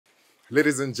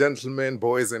Ladies and gentlemen,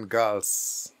 boys and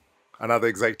girls, another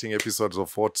exciting episode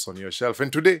of What's on Your Shelf.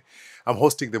 And today, I'm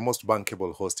hosting the most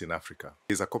bankable host in Africa.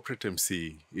 He's a corporate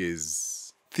MC,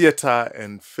 is theater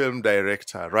and film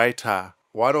director, writer,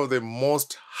 one of the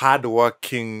most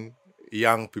hardworking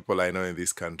young people I know in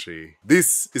this country.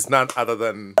 This is none other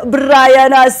than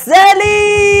Brian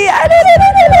Aseli.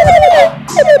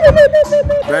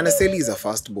 Brian Aseli is a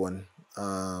firstborn.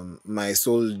 My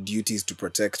sole duty is to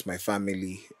protect my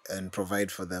family and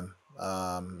provide for them.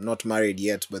 Not married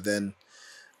yet, but then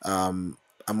I'm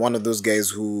one of those guys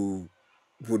who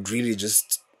would really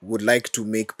just would like to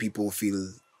make people feel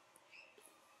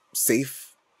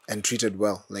safe and treated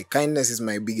well. Like kindness is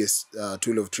my biggest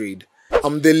tool of trade.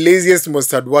 I'm the laziest,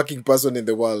 most hardworking person in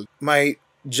the world. My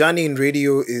journey in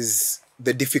radio is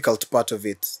the difficult part of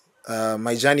it.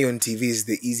 My journey on TV is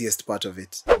the easiest part of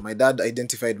it. My dad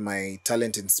identified my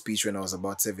talent in speech when I was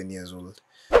about 7 years old.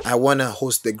 I want to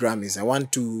host the Grammys. I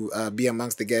want to be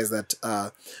amongst the guys that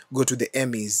go to the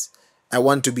Emmys. I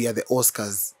want to be at the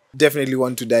Oscars. Definitely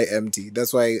want to die empty.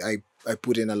 That's why I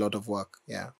put in a lot of work.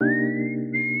 Yeah.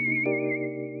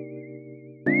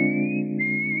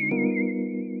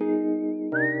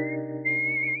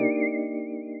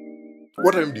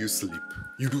 what time do you sleep?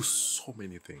 You do so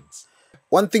many things.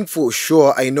 One thing for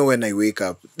sure, I know when I wake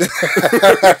up.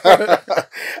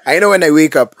 I know when I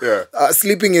wake up. Yeah.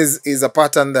 Sleeping is a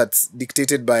pattern that's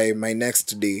dictated by my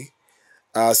next day.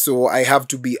 So I have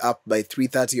to be up by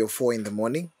 3:30 or 4 in the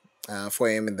morning. 4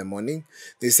 a.m. in the morning.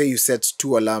 They say you set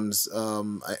 2 alarms.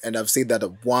 And I've said that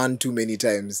one too many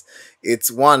times.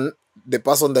 It's one, the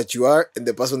person that you are and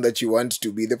the person that you want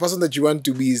to be. The person that you want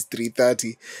to be is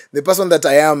 3:30. The person that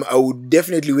I am, I would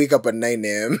definitely wake up at 9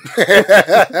 a.m.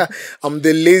 I'm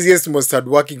the laziest, most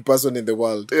hardworking person in the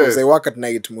world. Because I work at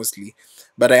night mostly.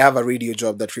 But I have a radio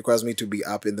job that requires me to be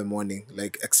up in the morning,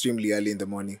 like extremely early in the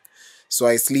morning. So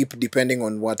I sleep depending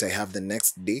on what I have the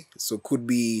next day. So could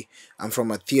be I'm from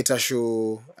a theater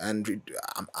show and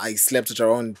I slept at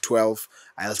around 12.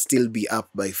 I'll still be up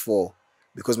by 4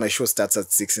 because my show starts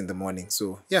at 6 in the morning.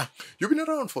 So yeah. You've been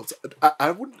around for...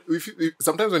 I would...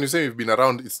 sometimes when you say you've been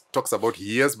around, it talks about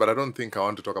years, but I don't think I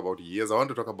want to talk about years. I want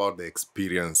to talk about the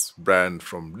experience brand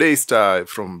from Daystar,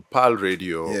 from Pearl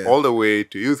Radio, all the way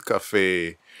to Youth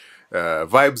Cafe,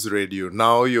 Vibes Radio.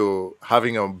 Now you're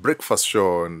having a breakfast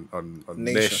show on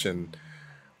Nation.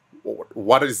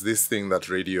 What is this thing that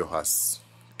radio has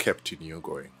kept in you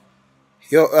going?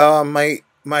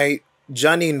 My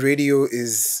journey in radio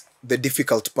is the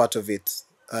difficult part of it.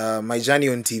 My journey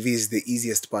on TV is the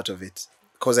easiest part of it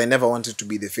because I never wanted to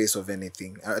be the face of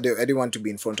anything. I didn't want to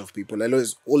be in front of people. I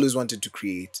always wanted to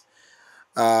create.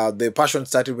 The passion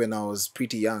started when I was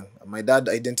pretty young. My dad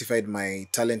identified my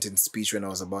talent in speech when I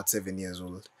was about 7 years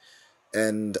old.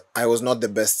 And I was not the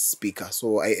best speaker.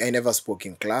 So I never spoke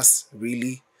in class,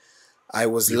 really. I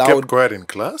was loud. You kept quiet in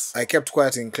class? I kept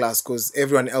quiet in class because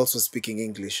everyone else was speaking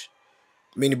English.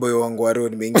 Mini boy wangwaro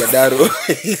nimeingia daro.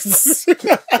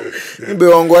 Mini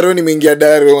boy wangwaro nimeingia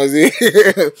daro.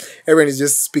 Everyone is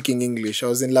just speaking English. I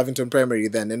was in Lavington Primary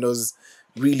then and I was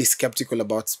really skeptical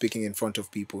about speaking in front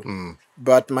of people.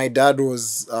 But my dad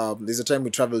was, there's a time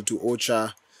we traveled to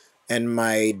Ocha and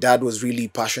my dad was really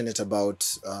passionate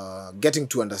about getting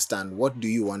to understand what do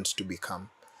you want to become.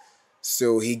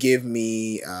 So he gave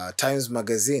me Times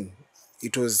magazine.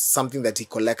 It was something that he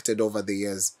collected over the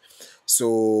years.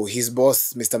 So his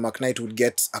boss, Mr. McKnight, would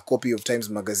get a copy of Times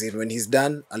magazine. When he's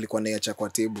done, alikuwa naiacha kwa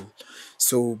table.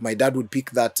 So my dad would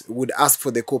pick that, would ask for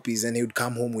the copies, and he would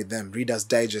come home with them, Reader's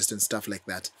Digest and stuff like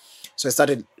that. So I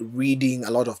started reading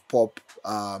a lot of pop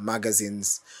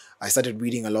magazines. I started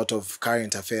reading a lot of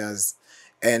current affairs.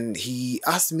 And he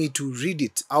asked me to read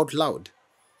it out loud.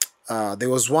 There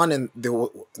was one, and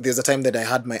there's a time that I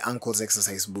had my uncle's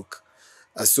exercise book.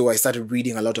 So I started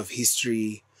reading a lot of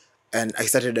history. And I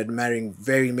started admiring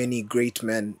very many great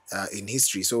men in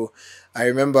history. So I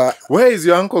remember... Where is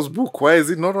your uncle's book? Why is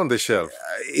it not on the shelf?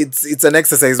 It's an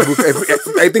exercise book.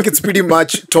 I think it's pretty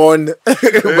much torn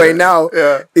by now.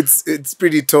 Yeah. It's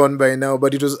pretty torn by now.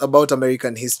 But it was about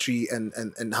American history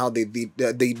and how they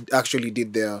actually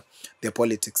did their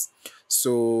politics.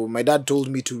 So my dad told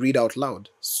me to read out loud.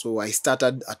 So I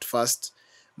started at first,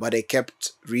 but I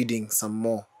kept reading some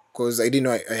more. Because I didn't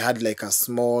know I had like a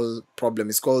small problem.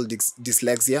 It's called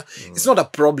dyslexia. It's not a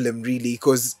problem really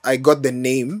because I got the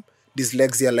name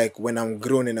dyslexia like when I'm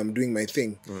grown and I'm doing my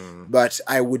thing. But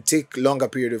I would take longer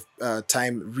period of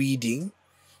time reading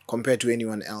compared to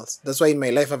anyone else. That's why in my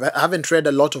life I haven't read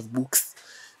a lot of books,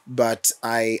 but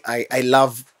I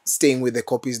love staying with the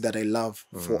copies that I love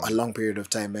for a long period of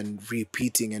time and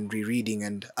repeating and rereading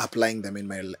and applying them in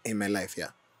my life.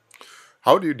 Yeah.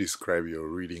 How do you describe your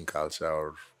reading culture,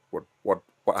 or what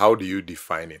how do you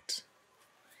define it?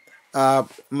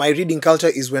 My reading culture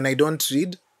is when I don't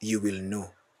read, you will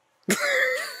know.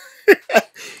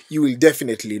 You will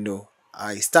definitely know.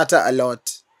 I stutter a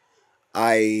lot.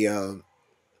 I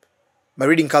My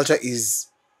reading culture is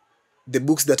the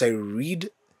books that I read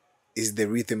is the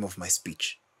rhythm of my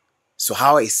speech. So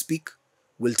how I speak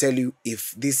will tell you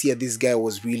if this guy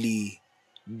was really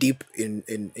deep in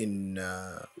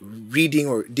reading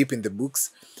or deep in the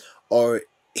books, or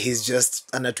he's just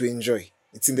an to enjoy.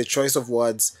 It's in the choice of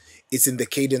words, it's in the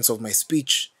cadence of my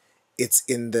speech, it's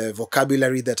in the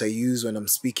vocabulary that I use when I'm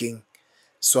speaking.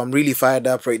 So I'm really fired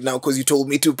up right now because you told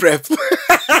me to prep.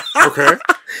 Okay.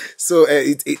 So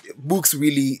books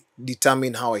really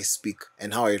determine how I speak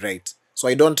and how I write. So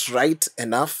I don't write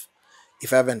enough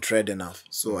if I haven't read enough.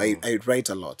 So I write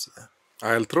a lot. Yeah.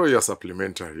 I'll throw you a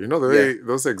supplementary. You know the Yeah. way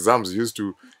those exams used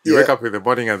to, you Yeah. wake up in the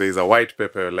morning and there is a white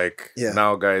paper, like Yeah.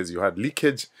 now, guys, you had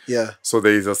leakage. Yeah. So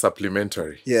there is a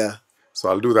supplementary. Yeah. So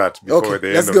I'll do that before Okay,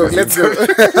 the let's end go. of this Let's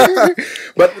interview.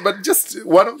 go. But just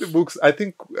one of the books I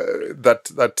think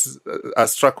that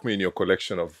has struck me in your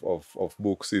collection of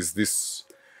books is this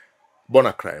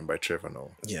Bonner Crime by Trevor Noah.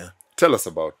 Yeah. Tell us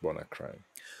about Bonner Crime.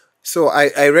 So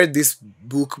I read this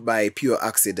book by pure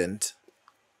accident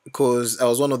because I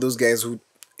was one of those guys who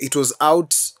it was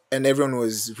out and everyone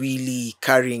was really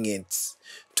carrying it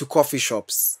to coffee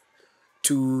shops,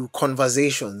 to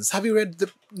conversations. Have you read the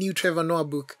new Trevor Noah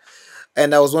book?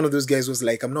 And I was one of those guys who was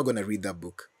like, I'm not gonna read that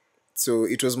book. So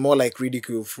it was more like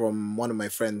ridicule from one of my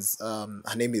friends.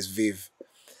 Her name is Viv.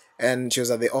 And she was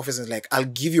at the office and was like, I'll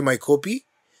give you my copy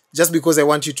just because I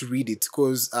want you to read it.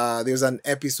 Because there was an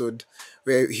episode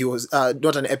where he was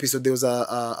not an episode. There was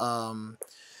a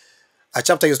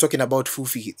chapter he was talking about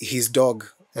Fufi, his dog,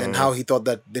 and how he thought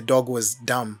that the dog was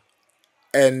dumb.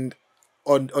 And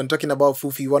on talking about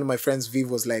Fufi, one of my friends, Viv,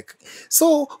 was like,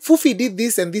 so Fufi did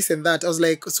this and this and that. I was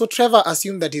like, so Trevor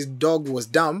assumed that his dog was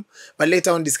dumb, but later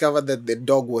on discovered that the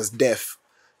dog was deaf.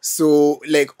 So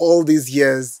like all these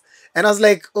years. And I was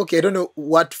like, okay, I don't know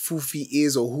what Fufi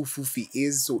is or who Fufi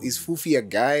is. So is Fufi a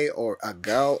guy or a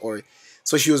girl? Or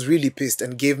so she was really pissed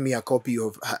and gave me a copy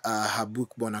of her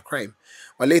book, Bonner Crime.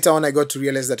 But later on, I got to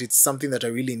realize that it's something that I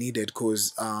really needed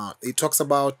because it talks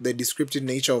about the descriptive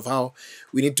nature of how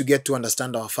we need to get to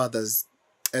understand our fathers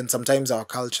and sometimes our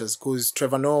cultures. Because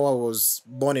Trevor Noah was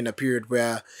born in a period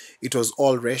where it was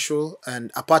all racial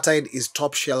and apartheid is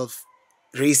top shelf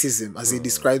racism, as he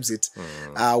describes it,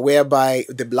 whereby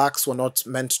the blacks were not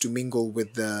meant to mingle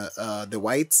with the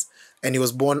whites, and he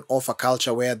was born of a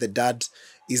culture where the dad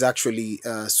is actually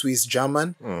Swiss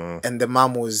German, and the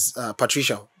mom was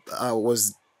Patricia,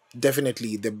 was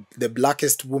definitely the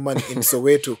blackest woman in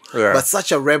Soweto, Yeah. but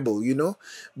such a rebel, you know.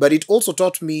 But it also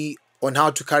taught me on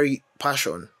how to carry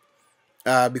passion.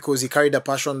 Because he carried a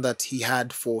passion that he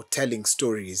had for telling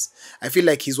stories. I feel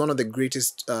like he's one of the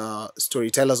greatest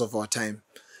storytellers of our time.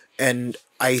 And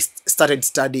I started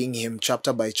studying him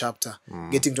chapter by chapter,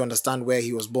 getting to understand where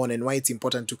he was born and why it's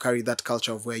important to carry that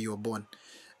culture of where you were born.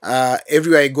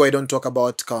 Everywhere I go, I don't talk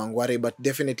about Kawangware, but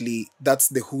definitely that's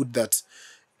the hood that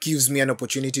gives me an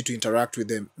opportunity to interact with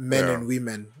the men and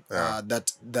women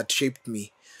that shaped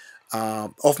me.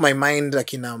 Off my mind,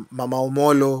 like in Mama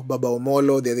Omolo, Baba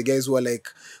Omolo, they're the guys who are like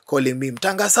calling me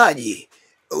Mtangasaji,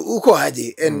 uko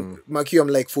aje? And Maki, I'm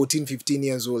like 14, 15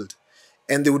 years old.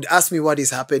 And they would ask me what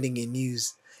is happening in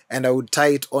news. And I would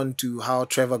tie it on to how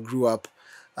Trevor grew up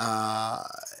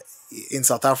in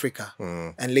South Africa.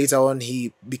 And later on,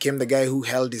 he became the guy who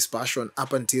held his passion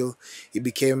up until he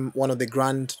became one of the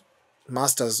grand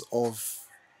masters of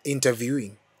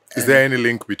interviewing. Is there any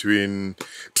link between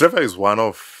Trevor is one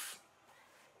of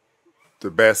the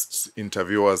best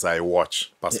interviewers I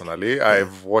watch personally.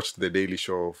 I've watched The Daily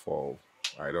Show for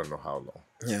I don't know how long.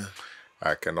 Yeah.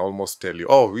 I can almost tell you.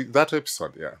 That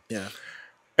episode, yeah. Yeah.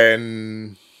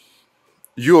 And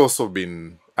you also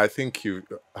been. I think you.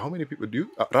 How many people do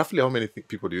you? Roughly, how many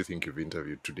people do you think you've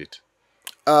interviewed to date?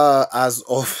 As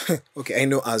of okay, I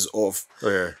know as of. Oh,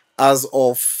 yeah. As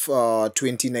of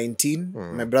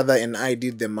 2019, my brother and I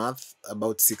did the math,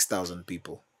 about 6,000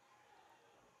 people.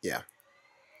 Yeah.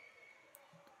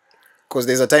 Because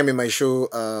there's a time in my show,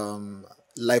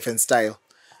 Life and Style,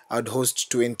 I'd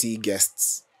host 20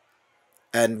 guests.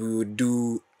 And we would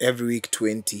do every week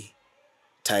 20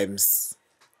 times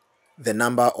the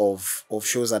number of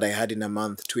shows that I had in a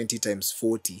month, 20 times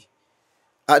 40.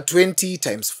 20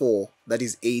 times 4, that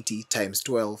is 80 times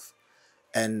 12.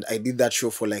 And I did that show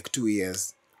for like 2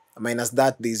 years. Minus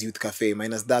that, there's Youth Cafe.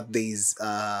 Minus that, there's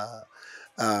PAL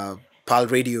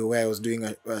Radio, where I was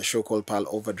doing a show called PAL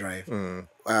Overdrive.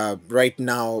 Right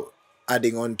now,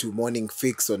 adding on to Morning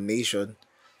Fix on Nation,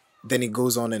 then it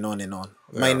goes on and on and on.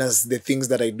 Yeah. Minus the things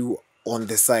that I do on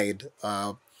the side,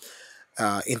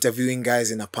 interviewing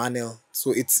guys in a panel.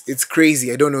 So it's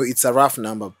crazy. I don't know. It's a rough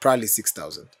number, probably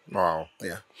 6,000. Wow.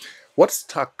 Yeah. What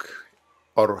stuck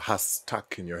or has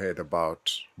stuck in your head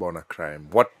about Born a Crime?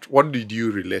 What did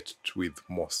you relate with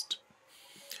most?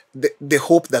 The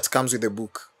hope that comes with the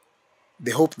book,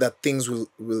 the hope that things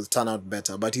will turn out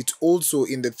better, but it's also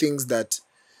in the things that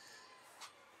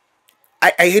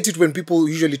I hate it when people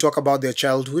usually talk about their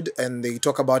childhood and they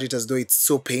talk about it as though it's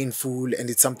so painful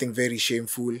and it's something very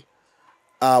shameful.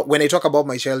 When I talk about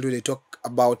my childhood, I talk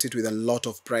about it with a lot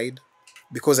of pride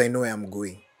because I know where I'm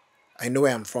going. I know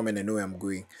where I'm from and I know where I'm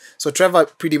going. So Trevor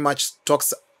pretty much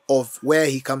talks of where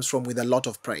he comes from with a lot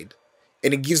of pride.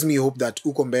 And it gives me hope that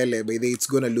Ukombele, by the way, it's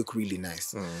going to look really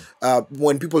nice.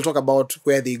 When people talk about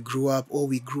where they grew up, oh,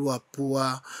 we grew up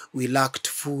poor, we lacked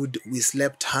food, we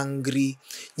slept hungry,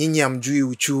 nyinyi hamjui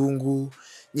uchungu,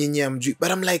 nyinyi hamjui.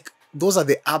 But I'm like, those are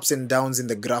the ups and downs in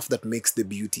the graph that makes the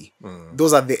beauty.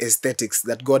 Those are the aesthetics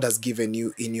that God has given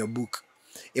you in your book.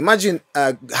 Imagine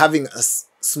having a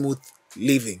smooth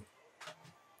living.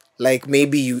 Like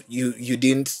maybe you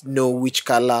didn't know which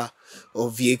color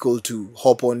of vehicle to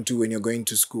hop onto when you're going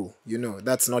to school. You know,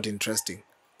 that's not interesting.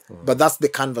 But that's the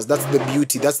canvas, that's the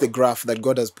beauty, that's the graph that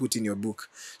God has put in your book.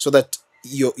 So that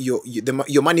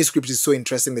your manuscript is so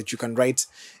interesting that you can write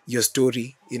your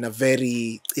story in a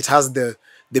very, it has the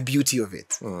beauty of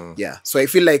it. Yeah. So I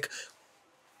feel like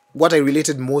what I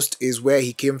related most is where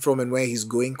he came from and where he's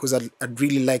going, because I'd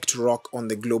really like to rock on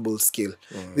the global scale.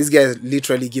 This guy has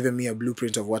literally given me a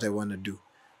blueprint of what I want to do.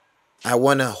 I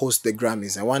want to host the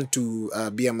Grammys. I want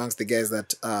to be amongst the guys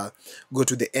that go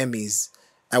to the Emmys.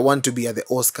 I want to be at the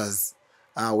Oscars.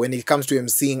 When it comes to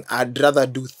emceeing, I'd rather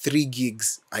do 3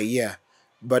 gigs a year,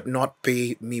 but not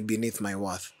pay me beneath my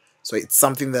worth. So it's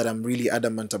something that I'm really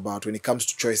adamant about when it comes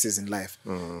to choices in life.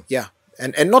 Yeah.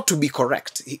 And not to be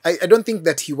correct. I don't think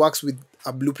that he works with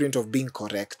a blueprint of being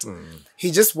correct. He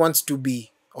just wants to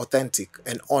be authentic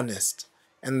and honest.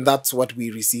 And that's what we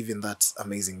receive in that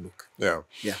amazing book. Yeah.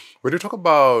 Yeah. When you talk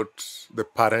about the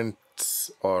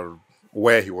parents or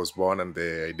where he was born and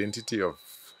the identity of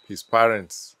his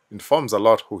parents informs a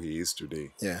lot who he is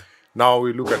today. Yeah. Now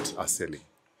we look at Aseli.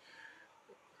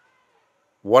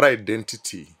 What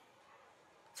identity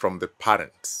from the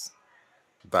parents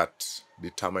that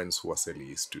determines who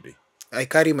Aseli is today? I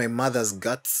carry my mother's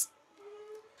guts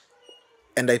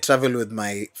and I travel with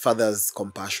my father's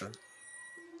compassion.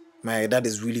 My dad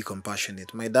is really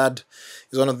compassionate. My dad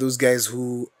is one of those guys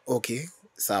who, okay,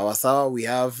 sawa, we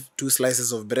have 2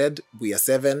 slices of bread, we are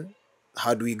 7.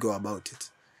 How do we go about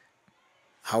it?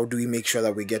 How do we make sure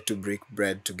that we get to break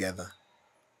bread together?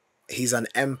 He's an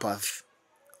empath,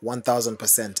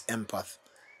 1000% empath.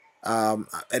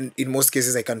 And in most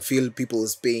cases, I can feel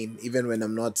people's pain, even when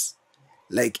I'm not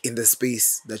like in the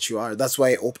space that you are. That's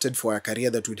why I opted for a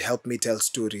career that would help me tell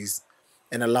stories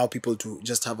and allow people to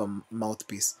just have a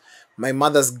mouthpiece. My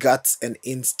mother's guts and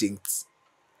instincts.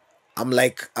 I'm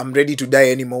ready to die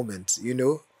any moment, you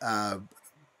know?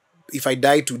 If I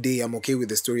die today, I'm okay with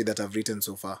the story that I've written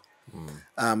so far.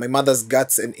 My mother's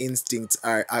guts and instincts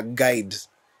are a guide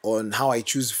on how I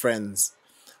choose friends,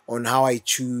 on how I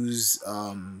choose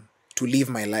to live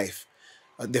my life.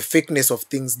 The fakeness of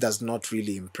things does not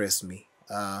really impress me.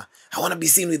 I want to be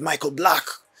seen with Michael Black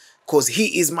because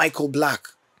he is Michael Black.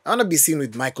 I want to be seen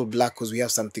with Michael Black because we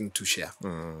have something to share.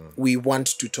 We want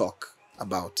to talk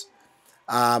about.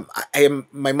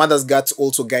 My mother's guts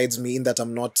also guides me in that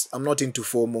I'm not into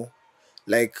FOMO.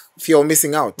 Like, fear of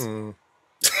missing out.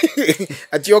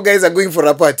 At your guys are going for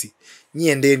a party. Me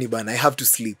and Danny, I have to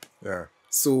sleep. Yeah.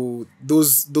 So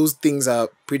those things are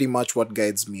pretty much what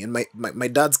guides me. And my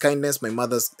dad's kindness, my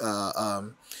mother's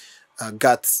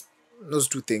guts, those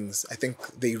 2 things, I think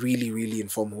they really, really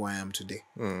inform who I am today.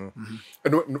 And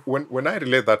when I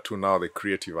relate that to now the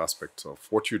creative aspects of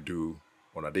what you do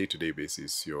on a day-to-day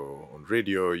basis, you're on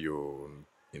radio, you're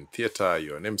in theater,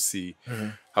 you're an MC,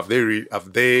 have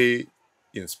they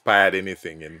inspired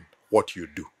anything in what you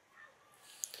do?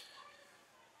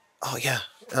 Oh yeah.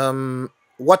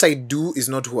 What I do is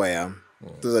not who I am.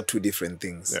 Those are 2 different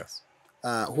things. Yes.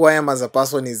 Who I am as a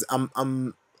person is I'm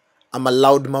a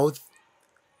loudmouth,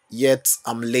 yet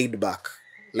I'm laid back.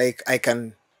 Like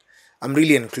I'm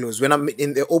really enclosed. When I'm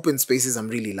in the open spaces, I'm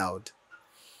really loud.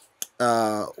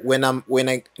 When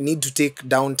I need to take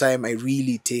downtime, I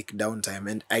really take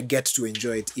downtime and I get to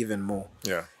enjoy it even more.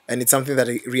 Yeah. And it's something that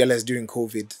I realized during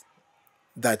COVID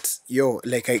that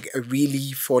I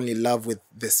really fall in love with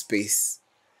the space,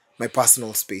 my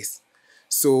personal space.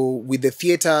 So with the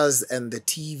theaters and the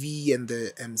TV and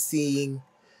the emceeing,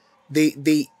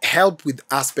 they help with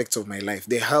aspects of my life.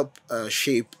 They help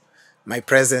shape my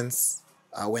presence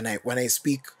when I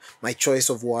speak, my choice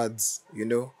of words,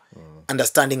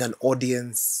 understanding an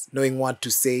audience, knowing what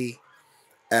to say,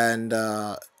 and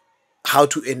how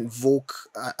to invoke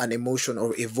an emotion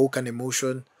or evoke an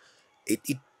emotion.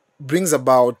 It brings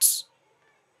about,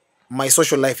 my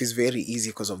social life is very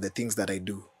easy because of the things that I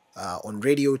do on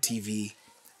radio, TV,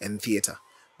 and theater.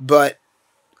 But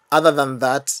other than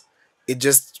that, it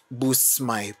just boosts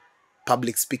my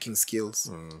public speaking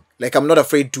skills. Like, I'm not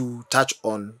afraid to touch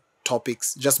on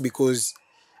topics just because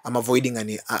I'm avoiding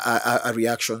a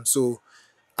reaction. So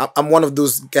I'm one of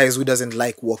those guys who doesn't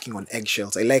like walking on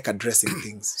eggshells. I like addressing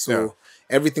things. So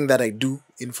everything that I do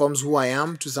informs who I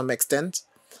am to some extent,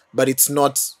 but it's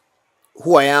not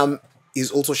who I am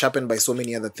is also sharpened by so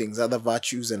many other things, other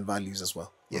virtues and values as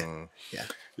well. Yeah.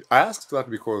 I asked that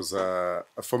because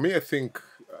for me, I think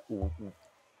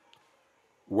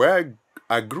where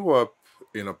I grew up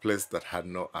in a place that had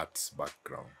no arts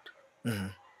background.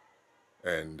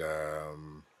 And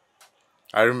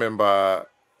I remember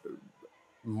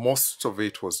most of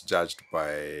it was judged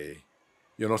by,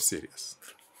 you're not serious.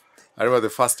 I remember the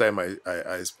first time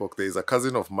I spoke, there's a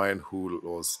cousin of mine who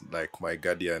was like my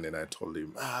guardian, and I told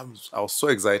him, I was so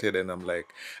excited, and I'm like,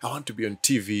 I want to be on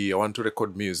TV, I want to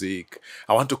record music,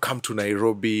 I want to come to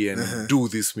Nairobi and do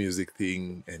this music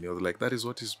thing. And he was like, that is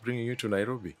what is bringing you to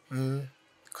Nairobi. You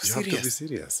have to be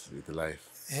serious with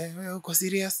life. Go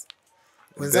serious.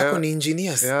 Wenzako ni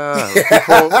engineers. Yeah,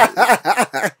 people,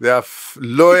 there are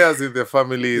lawyers in their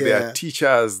family, there are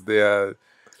teachers, there are...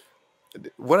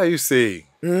 What are you saying?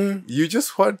 You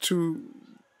just want to,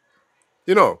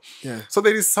 So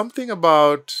there is something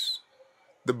about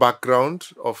the background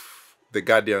of the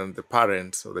guardian, the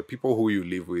parents, or the people who you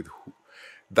live with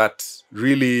that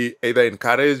really either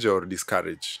encourage or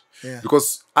discourage.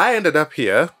 Because I ended up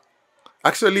here.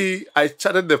 Actually, I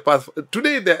charted the path.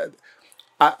 Today,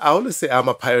 I always say I'm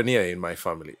a pioneer in my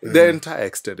family, the entire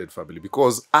extended family,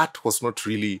 because art was not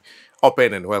really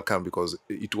open and welcome, because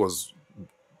it was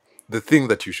the thing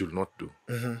that you should not do.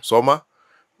 Soma,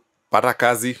 pata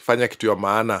kazi, fanya kitu ya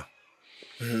maana.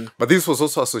 But this was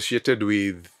also associated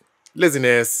with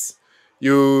laziness.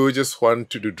 You just want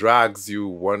to do drugs. You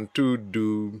want to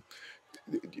do...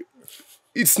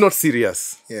 It's not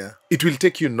serious. It will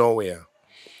take you nowhere.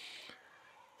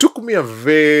 Took me a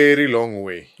very long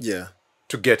way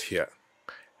to get here.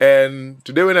 And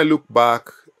today when I look back,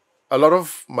 a lot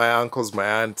of my uncles, my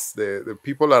aunts, the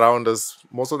people around us,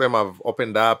 most of them have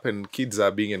opened up, and kids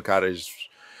are being encouraged.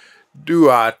 Do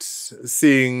art,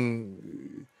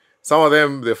 sing. Some of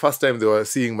them, the first time they were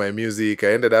seeing my music,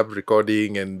 I ended up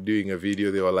recording and doing a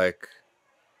video. They were like,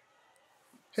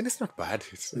 and it's not bad.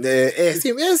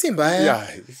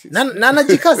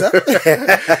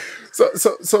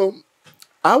 So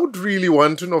I would really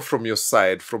want to know from your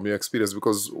side, from your experience,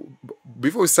 because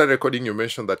before we started recording, you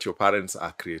mentioned that your parents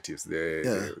are creatives.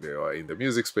 They were in the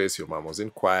music space. Your mom was in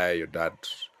choir. Your dad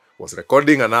was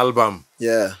recording an album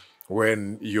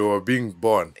when you were being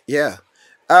born.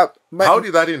 How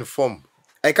did that inform?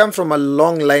 I come from a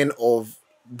long line of,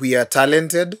 we are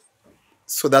talented,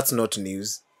 so that's not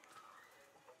news.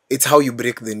 It's how you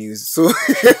break the news. So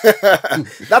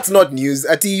that's not news.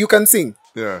 Ati, you can sing.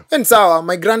 And sawa,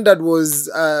 my granddad was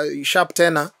sharp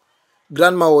tenor.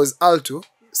 Grandma was alto.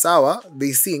 Sawa,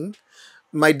 they sing.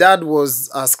 My dad was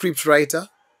a script writer,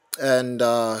 and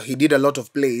he did a lot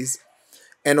of plays.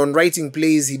 And on writing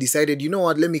plays, he decided, you know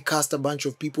what, let me cast a bunch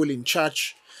of people in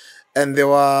church. And there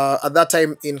were, at that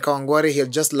time in Kawangware, he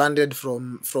had just landed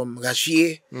from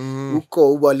Gashie.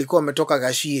 Huko walikuwa ametoka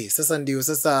Gashie. Sasa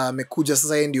amekuja,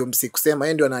 sasa yeye ndio msee kusema,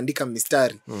 yeye ndio anaandika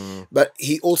mistari. But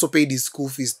he also paid his school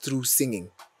fees through singing.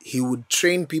 He would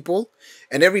train people,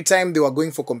 and every time they were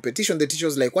going for competition, the teacher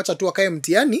was like, wacha tu akae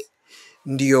mtihani,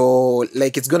 ndio,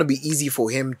 like, it's going to be easy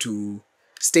for him to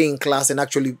stay in class and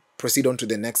actually proceed on to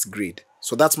the next grade.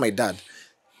 So that's my dad.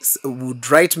 Would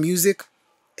write music,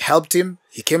 helped him.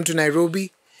 He came to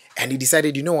Nairobi, and he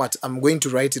decided, you know what, I'm going to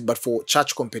write it, but for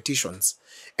church competitions.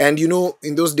 And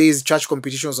in those days, church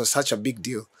competitions were such a big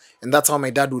deal. And that's how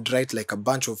my dad would write like a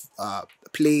bunch of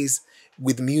plays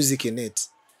with music in it.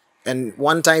 And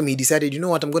one time he decided, you know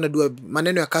what, I'm going to do a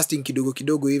maneno ya casting kidogo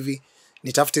kidogo hivi.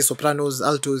 Nitafute sopranos,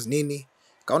 altos, nini.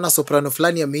 Kaona soprano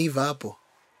fulani ameiva hapo.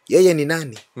 Yeye ni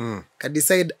nani? Ka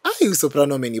decide, you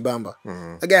soprano amenibamba.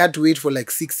 The guy had to wait for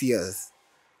like 6 years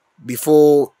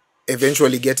before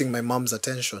eventually getting my mom's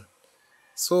attention.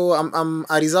 So I'm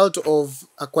a result of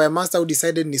a choir master who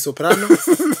decided ni soprano.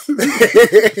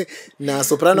 Na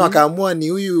soprano akaamua ni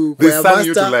huyu choir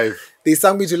master. They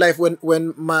sang me to life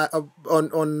when my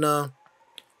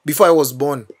before I was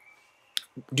born.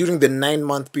 During the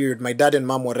 9-month period, my dad and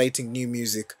mom were writing new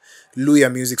music,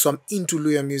 Luya music. So I'm into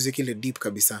Luya music ile deep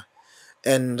kabisa.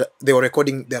 And they were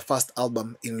recording their first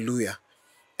album in Luya.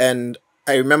 And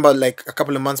I remember like a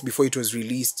couple of months before it was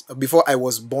released, before I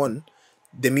was born,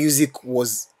 the music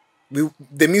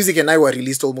and I were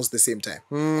released almost the same time.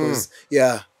 Because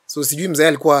so sijui mzee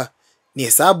alikuwa ni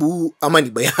hesabu ama ni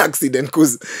by accident,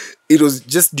 because it was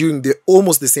just during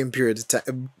almost the same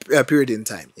period in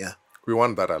time. Yeah. We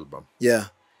want that album. Yeah.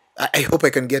 I hope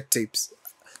I can get tapes.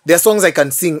 There are songs I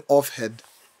can sing off head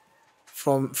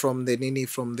from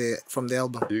the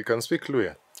album. You can speak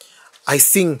Luya. I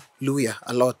sing Luya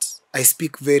a lot. I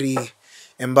speak very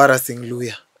embarrassing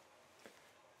Luya.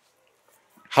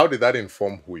 How did that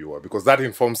inform who you are? Because that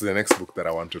informs the next book that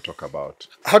I want to talk about.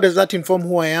 How does that inform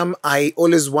who I am? I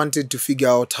always wanted to figure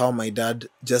out how my dad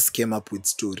just came up with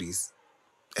stories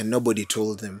and nobody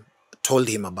told him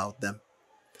about them.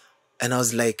 And I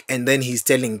was like, and then he's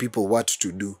telling people what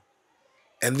to do.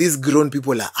 And these grown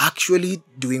people are actually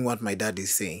doing what my dad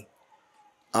is saying.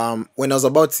 When I was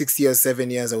about 7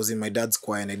 years, I was in my dad's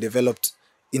choir and I developed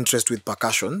interest with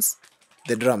percussions,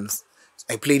 the drums.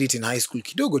 I played it in high school,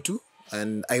 kidogo too.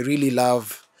 And I really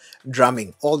love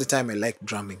drumming. All the time I liked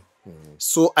drumming.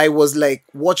 So I was like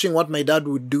watching what my dad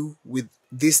would do with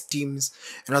these teams.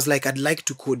 And I was like, I'd like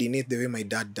to coordinate the way my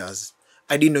dad does.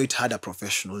 I didn't know it had a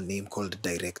professional name called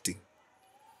directing.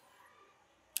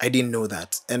 I didn't know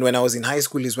that. And when I was in high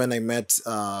school is when I met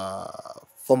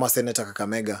former Senator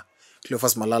Kakamega,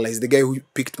 Cleophas Malala. Is the guy who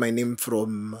picked my name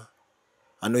from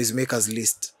a Noisemakers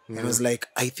list. And I was like,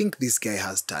 I think this guy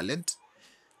has talent.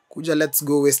 Kuja, let's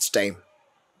go waste time.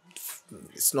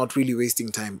 It's not really wasting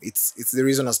time. It's the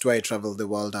reason as to why I travel the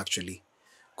world, actually.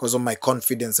 Because of my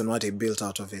confidence and what I built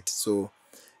out of it. So,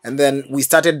 and then we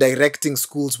started directing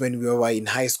schools when we were in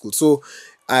high school. So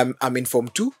I'm in Form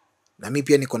 2. Na mi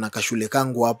pia niko na kashule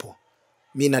kangu hapo.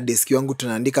 Mi na deski wangu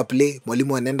tunaandika play.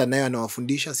 Mwalimu anaenda nayo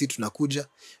anawafundisha. Si tunakuja.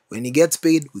 When he gets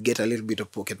paid, we get a little bit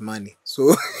of pocket money.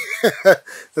 So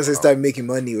that's I started making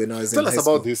money when I was in high school. Tell us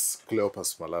about this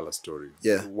Cleophas Malala story.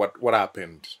 Yeah. What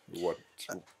happened?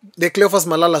 The Cleophas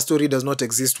Malala story does not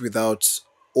exist without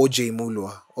OJ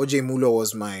Mulwa. OJ Mulwa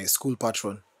was my school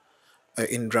patron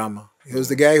in drama. He was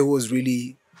the guy who was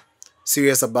really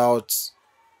serious about...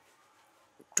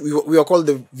 We were called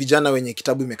the vijana wenye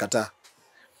kitabu imekataa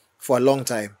for a long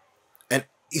time. And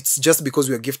it's just because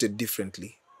we are gifted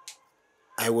differently.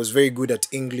 I was very good at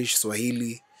English,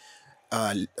 Swahili.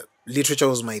 Literature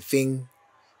was my thing.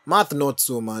 Math, not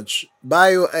so much.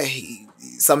 Bio,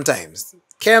 sometimes.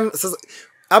 Chem,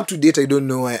 up to date, I don't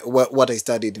know what I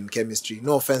studied in chemistry.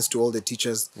 No offense to all the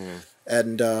teachers.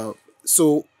 And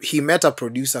so he met a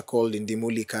producer called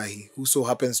Ndimuli Kahi, who so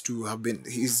happens to have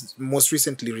he's most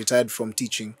recently retired from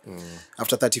teaching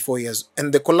after 34 years.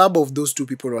 And the collab of those two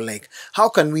people were like, how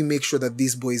can we make sure that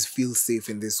these boys feel safe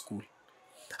in this school?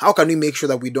 How can we make sure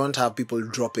that we don't have people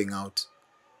dropping out?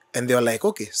 And they were like,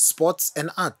 okay, sports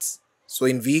and arts. So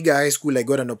in Vihiga High School, I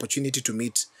got an opportunity to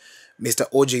meet Mr.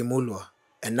 OJ Mulwa.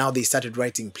 And now they started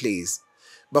writing plays.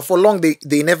 But for long,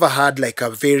 they never had like a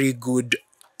very good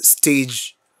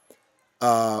stage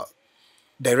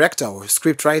director or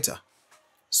script writer.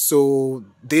 So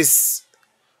this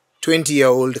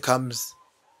 20-year-old comes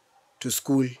to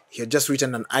school. He had just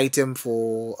written an item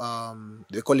for,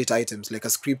 they call it items, like a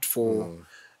script for,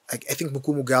 I think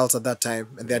Mukumu Girls at that time.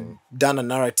 And they had done a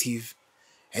narrative.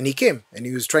 And he came and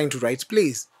he was trying to write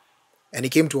plays. And he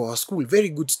came to our school. Very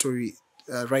good story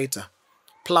writer.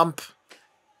 Plump.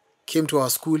 Came to our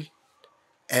school.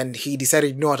 And he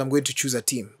decided, you know what, I'm going to choose a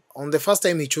team. On the first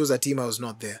time he chose a team, I was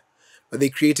not there. But they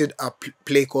created a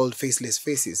play called Faceless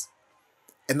Faces.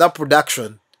 And that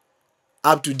production,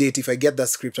 up to date, if I get that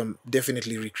script, I'm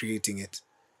definitely recreating it.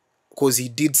 Because he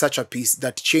did such a piece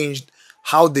that changed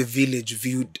how the village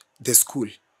viewed the school.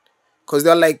 Because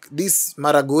they're like, these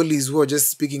Maragolis who are just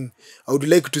speaking, I would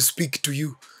like to speak to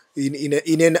you in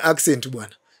an accent,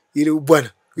 buana.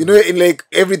 Buana. You know, in like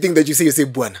everything that you say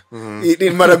buana.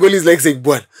 In Maragoli is like saying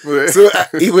buana. So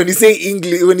when you say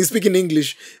English, when you speak in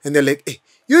English, and they're like, hey,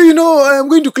 you know, I'm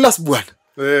going to class buana.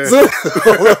 Yeah. So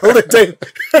all the time,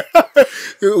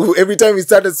 every time we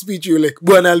start a speech, you're like,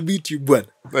 buana, I'll beat you, buana.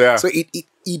 Yeah. So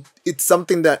it's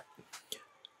something that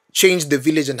changed the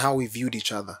village and how we viewed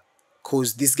each other.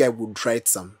 Because this guy would write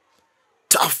some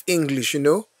tough English, you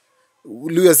know.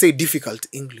 Luya say difficult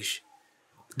English.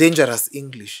 Dangerous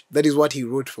English. That is what he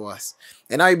wrote for us.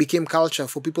 And now it became culture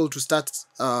for people to start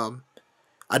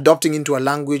adopting into a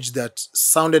language that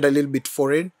sounded a little bit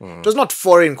foreign. It was not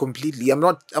foreign completely. I'm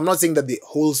not saying that the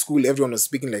whole school, everyone was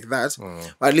speaking like that.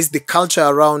 But at least the culture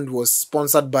around was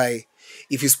sponsored by,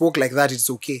 if you spoke like that, it's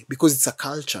okay. Because it's a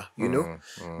culture, you know?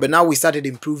 But now we started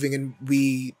improving, and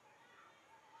we,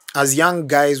 as young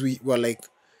guys, we were like,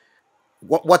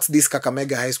 what's this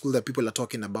Kakamega High School that people are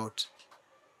talking about?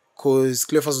 Because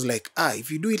Cleophas was like,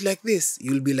 if you do it like this,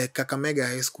 you'll be like Kakamega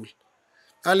High School.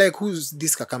 I'm like, who's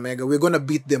this Kakamega? We're going to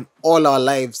beat them all our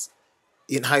lives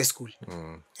in high school.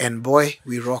 And boy,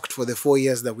 we rocked for the 4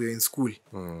 years that we were in school.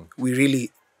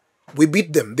 We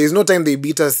beat them. There's no time they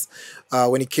beat us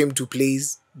when it came to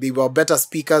plays. They were better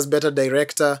speakers, better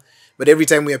director. But every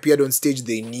time we appeared on stage,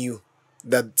 they knew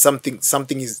that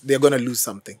they're going to lose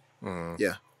something.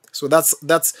 Yeah. So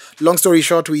that's long story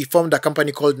short, we formed a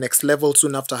company called Next Level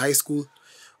soon after high school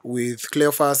with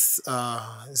Cleophas,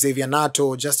 Xavier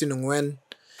Nato, Justin Ungwen,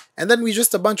 and then we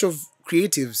just a bunch of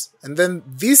creatives. And then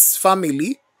this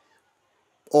family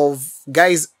of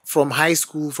guys from high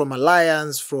school, from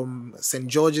Alliance, from St.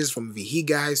 George's, from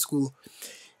Vihiga High School,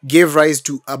 gave rise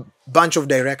to a bunch of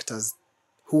directors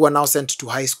who were now sent to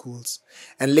high schools.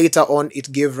 And later on,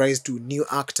 it gave rise to new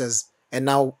actors and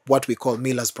now what we call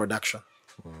Miller's Production.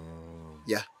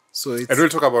 Yeah. So it's... And we'll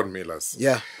talk about Miller's.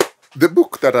 Yeah. The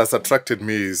book that has attracted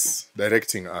me is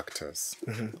Directing Actors.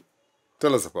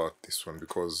 Tell us about this one,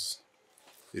 because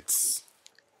it's...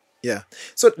 Yeah.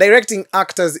 So Directing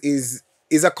Actors is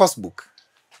a course book.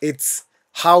 It's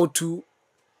how to...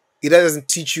 It doesn't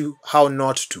teach you how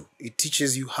not to. It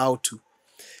teaches you how to.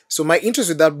 So my interest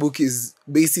with that book is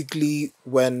basically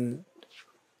when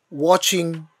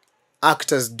watching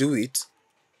actors do it,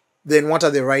 then what are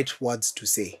the right words to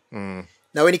say?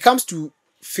 Now, when it comes to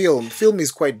film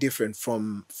is quite different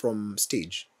from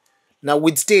stage. Now,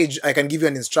 with stage, I can give you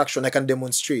an instruction, I can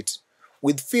demonstrate.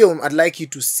 With film, I'd like you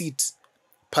to sit,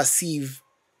 perceive,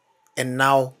 and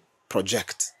now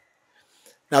project.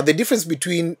 Now, the difference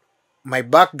between my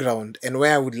background and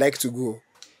where I would like to go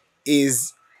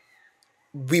is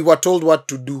we were told what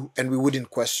to do and we wouldn't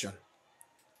question.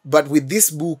 But with this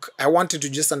book, I wanted to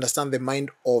just understand the mind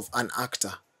of an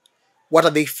actor. What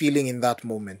are they feeling in that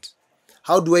moment?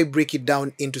 How do I break it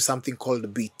down into something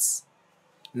called beats?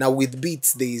 Now, with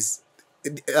beats,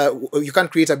 you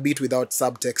can't create a beat without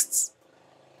subtexts.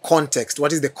 Context.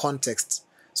 What is the context?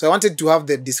 So I wanted to have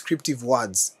the descriptive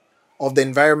words of the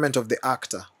environment of the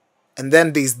actor. And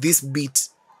then there's this beat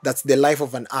that's the life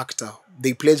of an actor.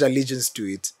 They pledge allegiance to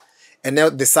it. And now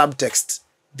the subtext,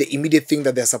 the immediate thing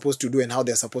that they're supposed to do and how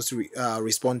they're supposed to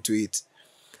respond to it.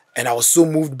 And I was so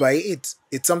moved by it.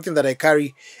 It's something that I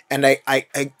carry and I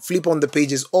flip on the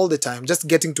pages all the time, just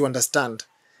getting to understand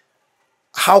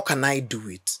how can I do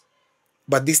it?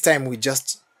 But this time we're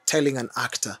just telling an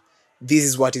actor, this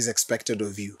is what is expected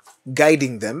of you,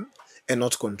 guiding them and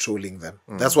not controlling them.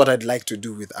 That's what I'd like to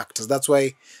do with actors. That's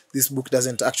why this book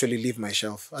doesn't actually leave my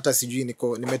shelf. Hata sijui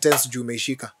niko nimetense juu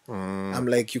umeishika. I'm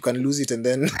like, you can lose it and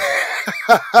then...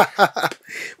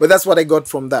 But that's what I got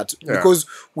from that. Yeah. Because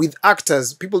with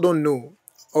actors, people don't know,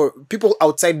 or people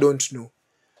outside don't know,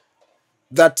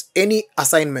 that any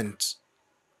assignment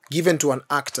given to an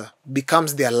actor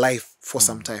becomes their life for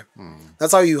some time.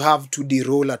 That's how you have to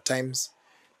de-roll at times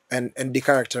and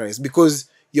de-characterize. Because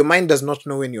your mind does not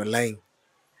know when you're lying.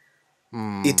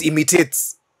 It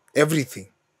imitates everything.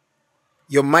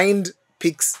 Your mind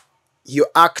picks your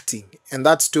acting and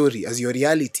that story as your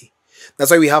reality.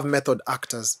 That's why we have method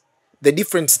actors. The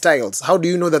different styles. How do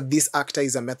you know that this actor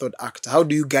is a method actor? How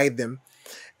do you guide them?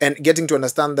 And getting to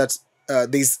understand that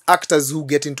there's actors who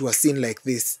get into a scene like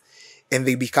this and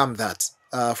they become that.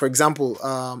 For example,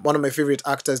 one of my favorite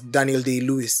actors, Daniel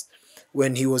Day-Lewis,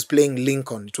 when he was playing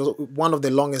Lincoln, it was one of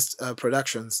the longest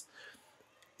productions.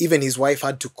 Even his wife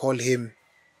had to call him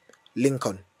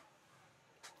Lincoln.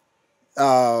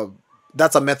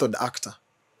 That's a method actor.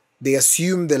 They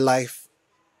assume the life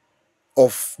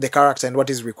of the character and what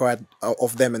is required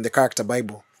of them in the character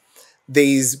Bible. There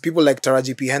is people like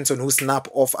Taraji P. Henson who snap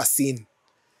off a scene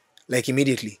like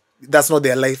immediately. That's not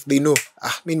their life. They know.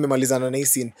 Memalizana na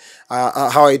scene.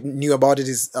 How I knew about it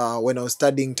is when I was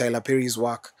studying Tyler Perry's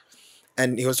work,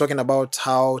 and he was talking about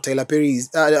how Taraji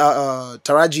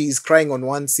is crying on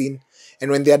one scene,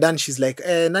 and when they are done, she's like,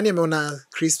 "Nani ameona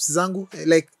crisps zangu?"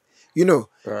 Like, you know.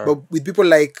 But with people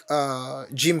like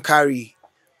Jim Carrey,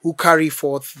 who carry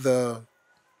forth the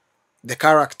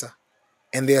character,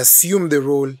 and they assume the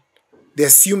role, they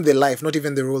assume the life, not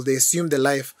even the role, they assume the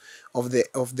life of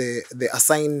the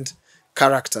assigned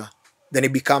character, then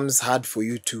it becomes hard for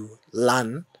you to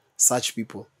learn such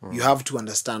people. You have to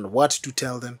understand what to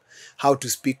tell them, how to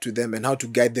speak to them, and how to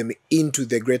guide them into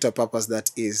the greater purpose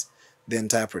that is the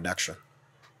entire production,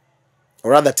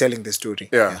 or rather telling the story.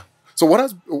 Yeah. So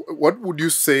what would you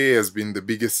say has been the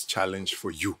biggest challenge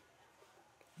for you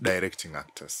directing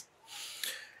actors?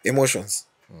 Emotions.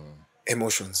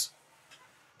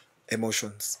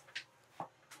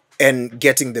 And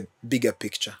getting the bigger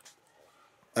picture.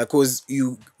 Because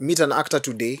you meet an actor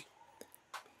today,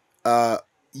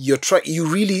 you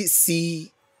really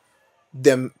see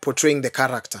them portraying the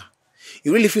character.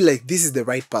 You really feel like this is the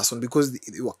right person because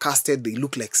they were casted, they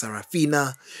look like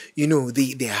Sarafina,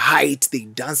 their height, they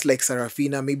dance like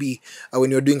Sarafina. Maybe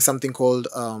when you're doing something called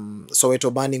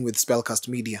Soweto Banning with Spellcast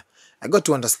Media, I got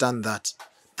to understand that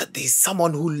there's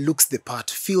someone who looks the part,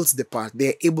 feels the part,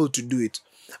 they're able to do it.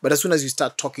 But as soon as you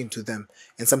start talking to them,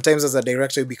 and sometimes as a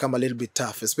director you become a little bit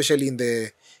tough, especially in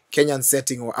the Kenyan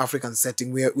setting or African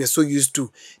setting, we're so used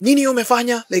to Nini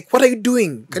umefanya? Like, what are you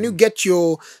doing? Can you get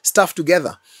your stuff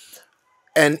together?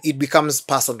 And it becomes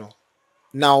personal.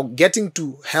 Now, getting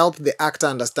to help the actor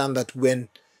understand that when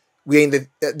we're in this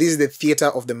is the theater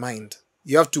of the mind,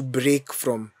 you have to break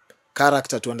from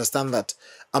character to understand that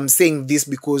I'm saying this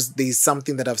because there is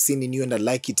something that I've seen in you and I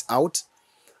like it out.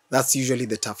 That's usually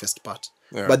the toughest part.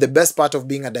 Yeah. But the best part of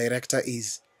being a director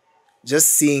is just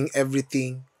seeing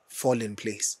everything fall in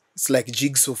place. It's like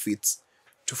jigsaw fits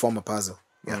to form a puzzle.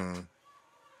 Yeah.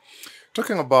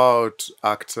 Talking about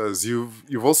actors,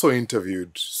 you've also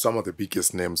interviewed some of the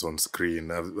biggest names on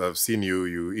screen. I've seen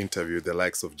you interview the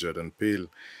likes of Jordan Peele,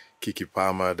 Kiki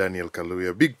Palmer, Daniel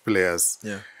Kaluuya, big players.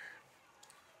 Yeah.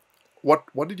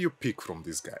 What did you pick from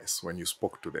these guys when you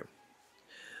spoke to them?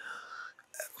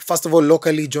 First of all,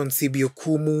 locally, John Sibio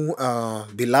Kumu,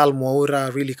 Bilal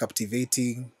Mwaura, really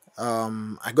captivating.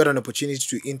 I got an opportunity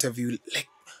to interview like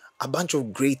a bunch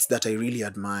of greats that I really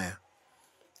admire.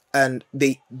 And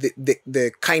the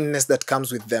kindness that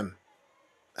comes with them,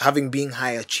 having been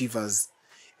high achievers,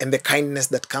 and the kindness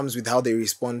that comes with how they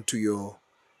respond to your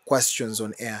questions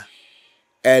on air.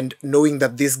 And knowing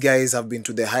that these guys have been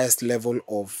to the highest level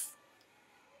of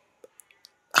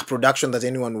a production that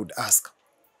anyone would ask.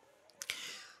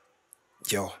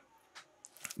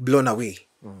 Blown away.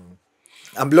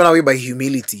 I'm blown away by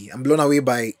humility. I'm blown away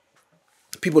by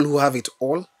people who have it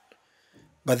all,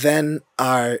 but then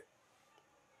are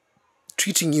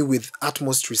treating you with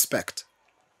utmost respect.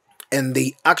 And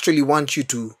they actually want you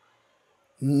to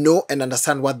know and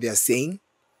understand what they are saying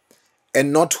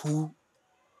and not who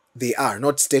they are,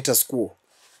 not status quo.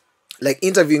 Like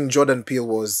interviewing Jordan Peele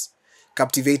was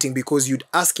captivating because you'd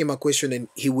ask him a question and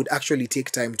he would actually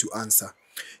take time to answer.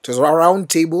 It was a round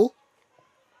table,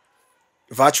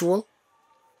 virtual,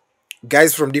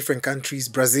 guys from different countries,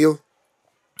 Brazil,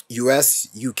 US,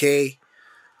 UK,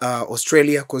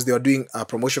 Australia, because they were doing a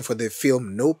promotion for the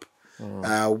film Nope,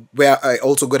 where I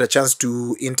also got a chance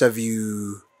to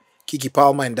interview Kiki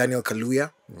Palmer and Daniel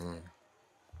Kaluuya.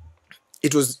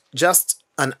 It was just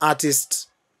an artist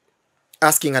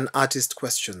asking an artist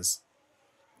questions,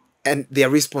 and their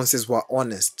responses were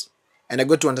honest. And I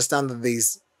got to understand that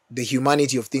there's the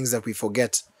humanity of things that we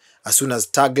forget as soon as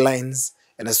taglines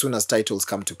and as soon as titles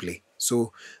come to play.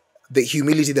 So the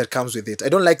humility that comes with it. I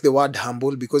don't like the word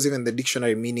humble because even the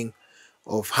dictionary meaning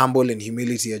of humble and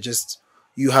humility are just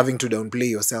you having to downplay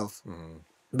yourself.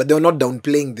 But they were not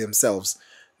downplaying themselves.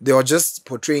 They were just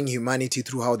portraying humanity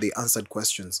through how they answered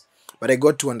questions. But I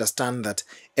got to understand that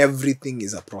everything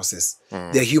is a process.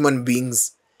 They're human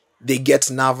beings. They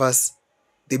get nervous.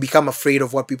 They become afraid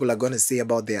of what people are going to say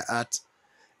about their art.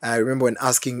 I remember when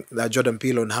asking Jordan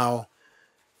Peele on how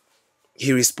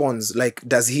he responds, like,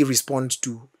 does he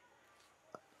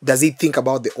think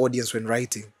about the audience when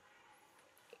writing?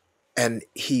 And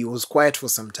he was quiet for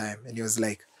some time. And he was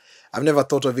like, I've never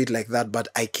thought of it like that, but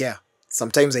I care.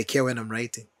 Sometimes I care when I'm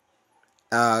writing.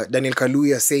 Daniel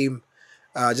Kaluuya, same.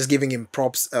 Just giving him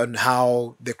props on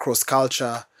how the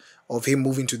cross-culture of him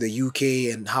moving to the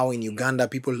UK and how in Uganda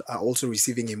people are also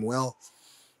receiving him well.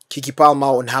 Kiki Palmer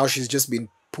on how she's just been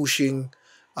pushing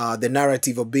the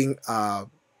narrative of being a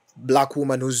black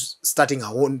woman who's starting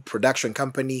her own production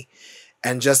company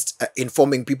and just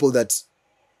informing people that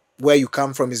where you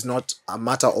come from is not a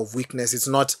matter of weakness. It's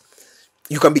not,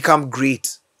 you can become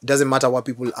great. It doesn't matter what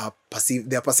people are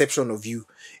their perception of you.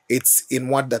 It's in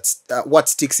what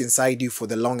sticks inside you for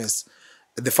the longest.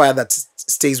 The fire that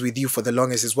stays with you for the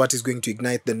longest is what is going to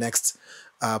ignite the next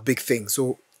big thing.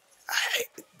 So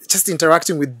just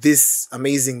interacting with these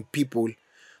amazing people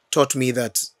taught me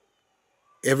that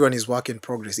everyone is work in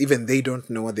progress. Even they don't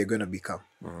know what they're going to become.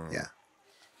 Yeah.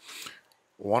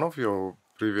 One of your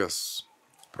previous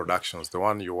productions, the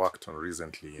one you worked on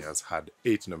recently, has had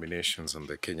 8 nominations on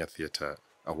the Kenya Theatre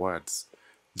Awards,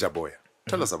 Jaboya.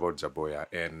 Tell us about Jaboya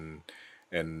and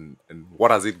and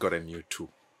what has it gotten you to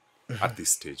at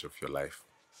this stage of your life?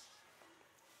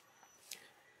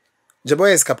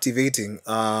 Jaboya is captivating.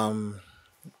 9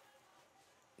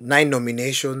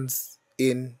 nominations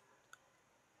in.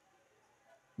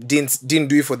 Didn't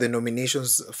do it for the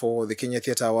nominations for the Kenya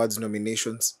Theatre Awards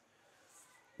nominations.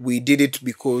 We did it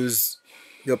because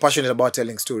we were passionate about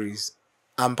telling stories.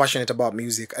 I'm passionate about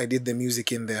music. I did the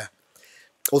music in there.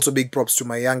 Also, big props to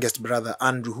my youngest brother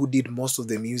Andrew, who did most of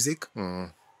the music.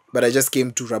 But I just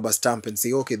came to rubber stamp and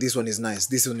say, okay, this one is nice,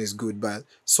 this one is good. But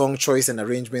song choice and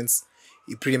arrangements,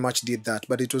 he pretty much did that.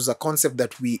 But it was a concept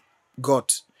that we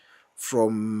got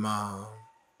from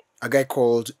a guy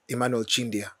called Emmanuel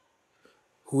Chindia,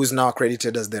 who is now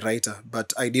accredited as the writer,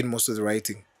 but I did most of the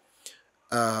writing.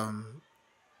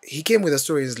 He came with a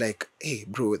story. He's like, hey,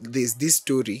 bro, there's this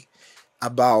story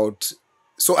about...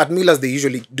 So at Miller's, they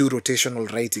usually do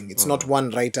rotational writing. It's not one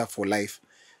writer for life.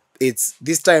 It's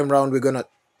this time round, we're going to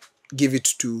give it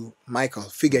to Michael,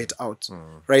 figure it out,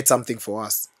 write something for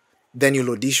us. Then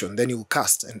you'll audition, then you'll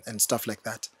cast and stuff like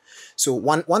that. So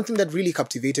one thing that really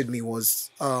captivated me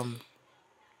was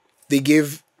they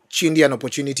gave Chindi an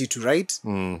opportunity to write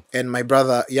and my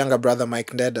younger brother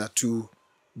Mike Ndeda to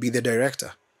be the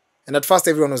director. And at first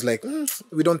everyone was like,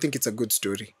 we don't think it's a good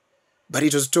story. But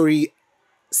it was a story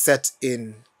set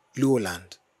in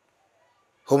Luoland,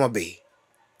 Homa Bay,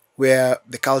 where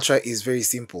the culture is very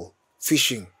simple,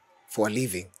 fishing for a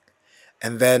living.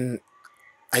 And then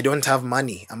I don't have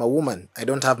money. I'm a woman. I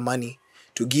don't have money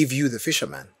to give you, the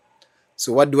fisherman.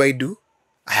 So what do?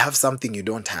 I have something you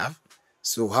don't have.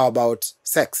 So how about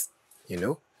sex?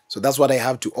 So that's what I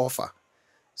have to offer.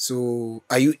 So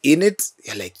are you in it?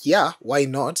 You're like, yeah, why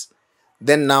not?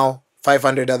 Then now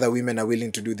 500 other women are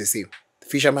willing to do the same. The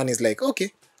fisherman is like,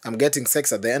 okay, I'm getting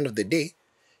sex at the end of the day.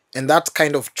 And that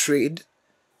kind of trade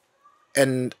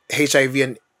and HIV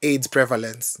and AIDS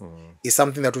prevalence is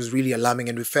something that was really alarming,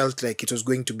 and we felt like it was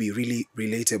going to be really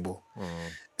relatable.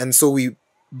 And so we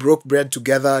broke bread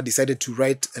together, decided to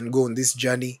write and go on this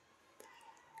journey.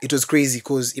 It was crazy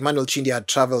because Emmanuel Chindi had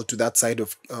traveled to that side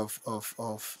of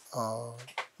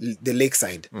the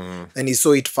lakeside, and he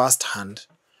saw it firsthand.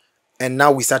 And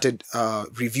now we started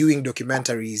reviewing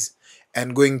documentaries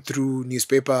and going through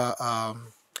newspaper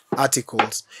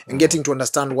articles and getting to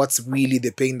understand what's really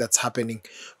the pain that's happening.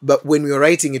 But when we were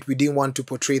writing it, we didn't want to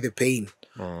portray the pain.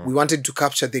 We wanted to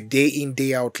capture the day in,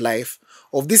 day out life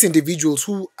of these individuals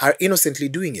who are innocently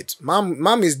doing it.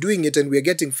 Mom is doing it and we're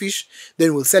getting fish,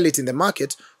 then we'll sell it in the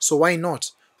market. So why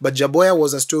not? But Jaboya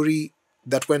was a story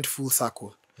that went full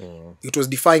circle. It was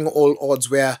defying all odds,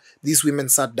 where these women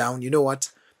sat down. You know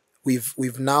what?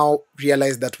 We've now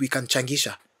realized that we can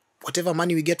changisha. Whatever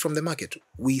money we get from the market,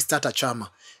 we start a chama.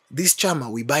 This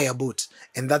chama, we buy a boat.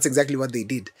 And that's exactly what they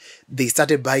did. They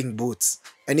started buying boats.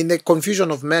 And in the confusion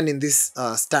of men in this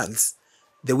stance,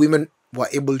 the women were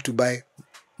able to buy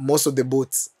most of the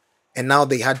boats. And now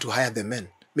they had to hire the men.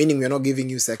 Meaning we're not giving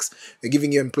you sex, we're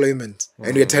giving you employment.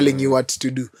 And we're telling you what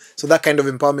to do. So that kind of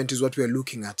empowerment is what we're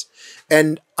looking at.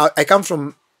 And I come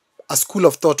from a school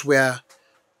of thought where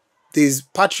there's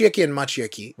patriarchy and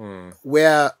matriarchy,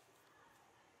 where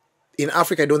in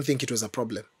Africa, I don't think it was a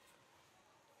problem.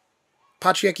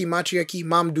 Patriarchy, matriarchy,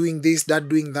 mom doing this, dad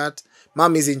doing that.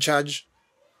 Mom is in charge.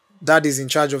 Dad is in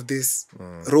charge of these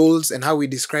roles and how we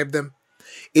describe them.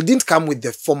 It didn't come with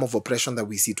the form of oppression that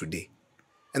we see today.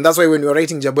 And that's why when we're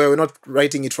writing Jaboya, we're not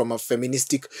writing it from a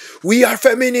feministic, we are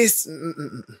feminists.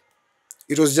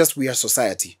 It was just, we are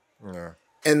society.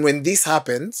 And when this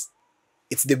happens,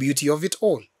 it's the beauty of it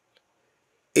all.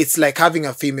 It's like having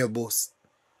a female boss.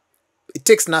 It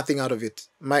takes nothing out of it.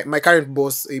 My current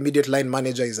boss, immediate line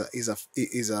manager,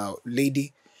 is a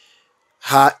lady.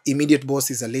 Her immediate boss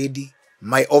is a lady.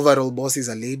 My overall boss is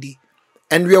a lady.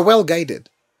 And we are well guided.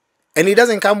 And it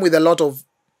doesn't come with a lot of,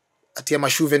 I'm a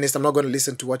chauvinist, I'm not going to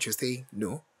listen to what you're saying.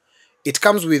 No. It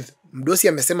comes with, mdosi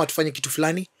amesema tufanye kitu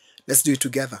fulani, let's do it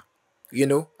together.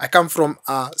 I come from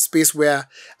a space where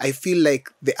I feel like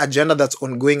the agenda that's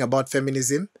ongoing about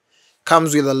feminism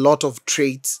comes with a lot of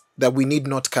traits that we need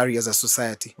not carry as a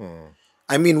society.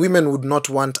 I mean, women would not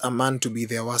want a man to be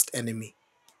their worst enemy.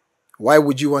 Why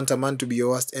would you want a man to be your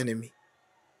worst enemy?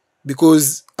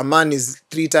 Because a man is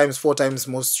 3 times, 4 times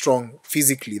more strong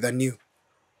physically than you.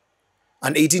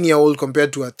 An 18-year-old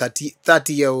compared to a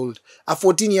 30-year-old. A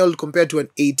 14-year-old compared to an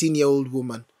 18-year-old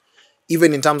woman.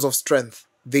 Even in terms of strength,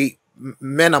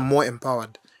 men are more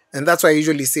empowered. And that's why I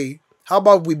usually say, how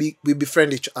about we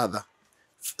befriend each other?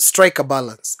 Strike a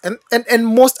balance. And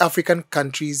most African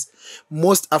countries,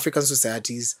 most African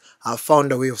societies have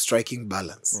found a way of striking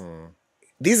balance.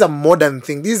 These are modern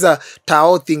things. These are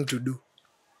Tao thing to do.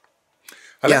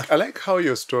 I like how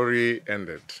your story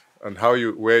ended and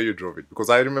where you drove it, because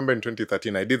I remember in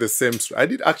 2013 I did the same. I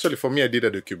did a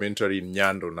documentary in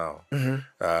Nyando now,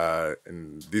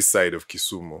 in this side of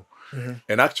Kisumu.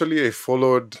 And actually, I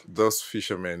followed those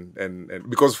fishermen, and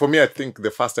because for me, I think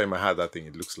the first time I had that thing,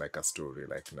 it looks like a story.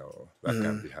 Like, no, that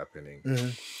can't be happening.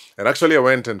 And actually, I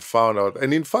went and found out.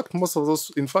 And in fact,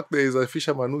 there is a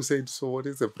fisherman who said, "So, what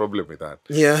is the problem with that?"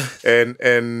 Yeah. And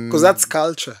Because that's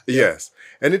culture. Yes,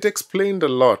 and it explained a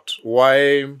lot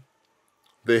why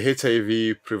the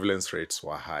HIV prevalence rates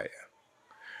were higher.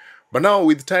 But now,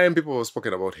 with time, people have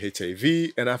spoken about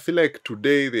HIV, and I feel like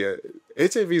today the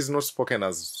HIV is not spoken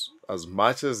as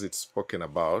much as it's spoken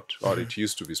about, or it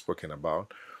used to be spoken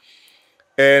about.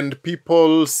 And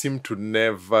people seem to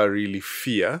never really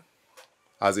fear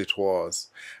as it was.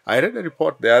 I read a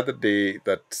report the other day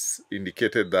that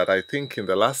indicated that I think in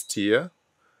the last year,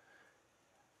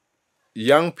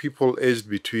 young people aged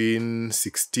between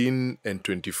 16 and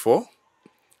 24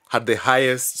 had the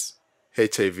highest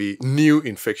HIV new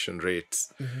infection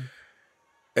rates.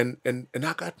 And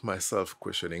I got myself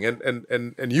questioning.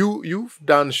 And you've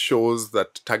done shows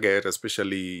that target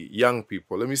especially young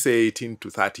people, let me say 18 to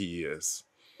 30 years.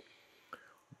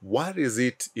 What is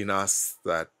it in us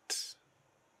that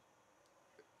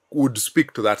would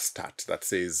speak to that stat that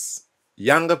says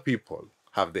younger people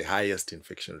have the highest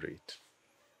infection rate?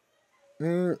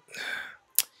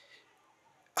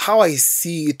 How I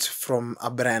see it from a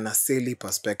Brian Aseli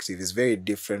perspective is very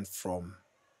different from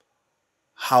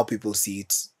how people see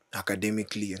it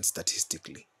academically and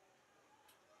statistically.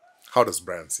 How does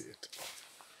Brian see it?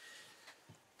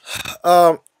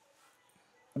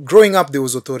 Growing up, there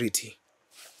was authority.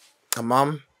 A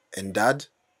mom and dad,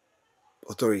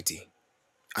 authority.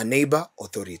 A neighbor,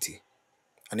 authority.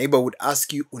 A neighbor would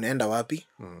ask you, unaenda wapi?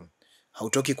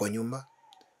 Hautoki kwa nyumba?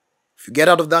 If you get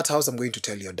out of that house, I'm going to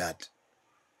tell your dad.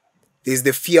 There's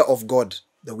the fear of God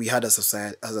that we had as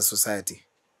a society.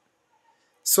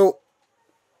 So,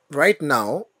 right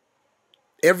now,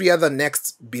 every other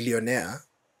next billionaire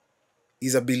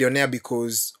is a billionaire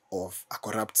because of a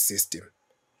corrupt system.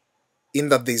 In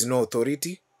that there's no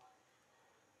authority.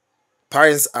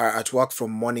 Parents are at work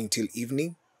from morning till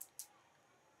evening.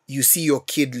 You see your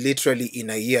kid literally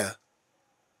in a year,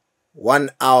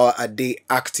 1 hour a day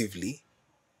actively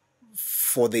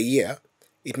for the year.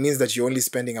 It means that you're only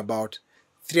spending about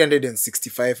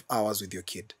 365 hours with your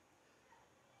kid.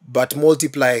 But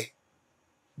multiply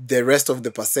the rest of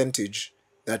the percentage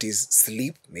that is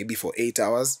sleep, maybe for 8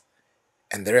 hours,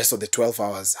 and the rest of the 12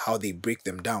 hours, how they break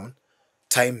them down,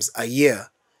 times a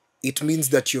year. It means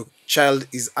that your child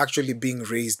is actually being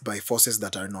raised by forces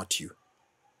that are not you.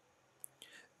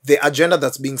 The agenda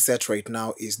that's being set right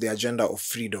now is the agenda of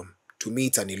freedom. To me,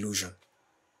 it's an illusion.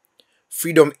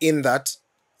 Freedom in that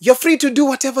you're free to do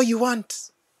whatever you want.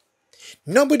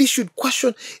 Nobody should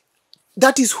question.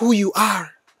 That is who you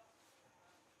are.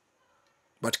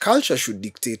 But culture should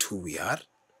dictate who we are.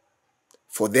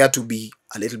 For there to be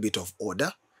a little bit of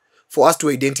order. For us to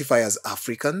identify as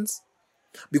Africans.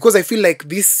 Because I feel like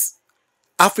this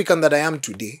African that I am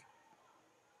today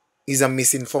is a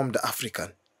misinformed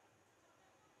African.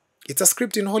 It's a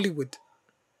script in Hollywood.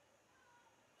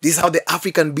 This is how the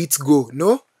African beats go,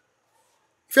 no?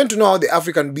 If you want to know how the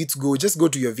African beats go, just go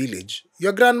to your village.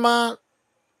 Your grandma,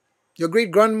 your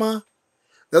great-grandma.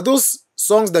 There are those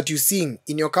songs that you sing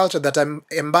in your culture that are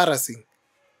embarrassing.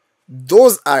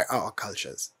 Those are our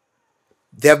cultures.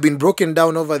 They have been broken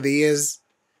down over the years.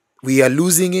 We are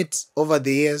losing it over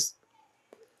the years.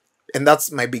 And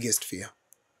that's my biggest fear.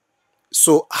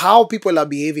 So how people are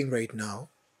behaving right now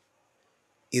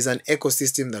is an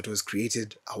ecosystem that was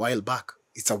created a while back.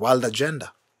 It's a world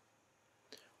agenda.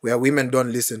 Where women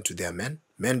don't listen to their men.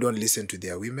 Men don't listen to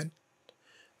their women.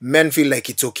 Men feel like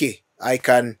it's okay. I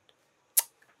can...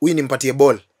 Huyu nimpatie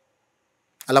ball.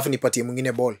 Alafu nipatie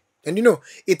mwingine ball. And you know,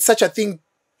 it's such a thing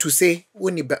to say,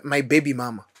 huyu ni my baby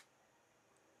mama.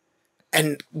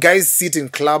 And guys sit in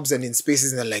clubs and in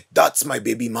spaces and they're like, that's my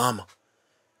baby mama.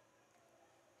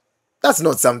 That's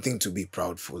not something to be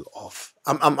proudful of.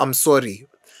 I'm sorry.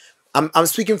 I'm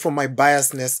speaking from my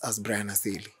biasness as Brian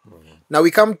Aseli. Now we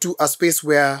come to a space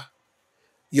where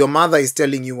your mother is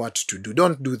telling you what to do.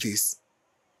 Don't do this.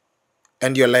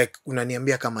 And you're like,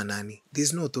 unaniambia kama nani?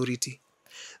 There's no authority.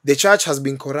 The church has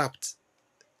been corrupt.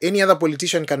 Any other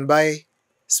politician can buy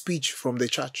speech from the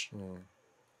church.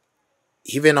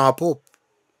 Even our Pope.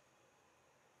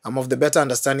 I'm of the better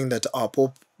understanding that our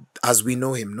Pope, as we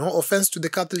know him, no offense to the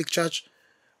Catholic Church,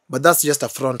 but that's just a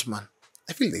front man.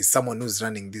 I feel there's someone who's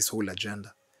running this whole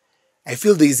agenda. I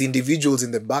feel there's individuals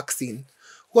in the back scene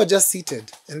who are just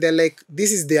seated and they're like,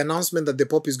 this is the announcement that the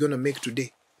Pope is going to make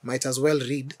today. might as well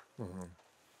read.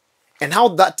 And how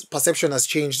that perception has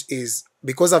changed is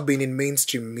because I've been in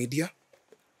mainstream media,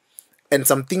 and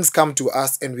some things come to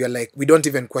us and we are like, we don't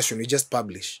even question, we just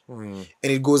publish. And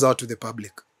it goes out to the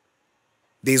public.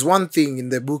 There's one thing in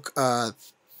the book,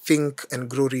 Think and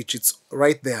Grow Rich, it's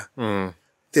right there.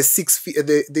 There's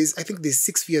I think there's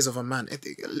 6 fears of a man. I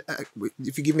think,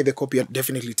 if you give me the copy, I'll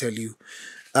definitely tell you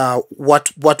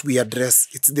what we address.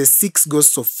 It's the 6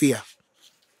 ghosts of fear.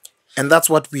 And that's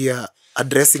what we are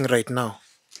addressing right now.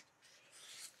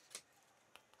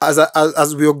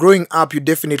 As we are growing up, you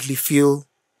definitely feel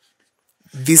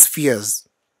these fears.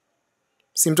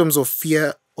 Symptoms of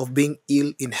fear of being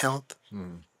ill in health.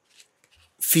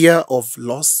 Fear of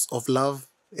loss of love.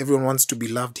 Everyone wants to be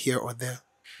loved here or there.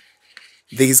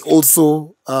 There is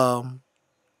also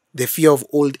the fear of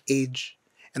old age.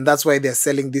 And that's why they're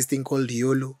selling this thing called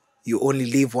YOLO. You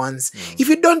only live once. If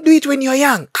you don't do it when you're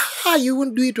young, you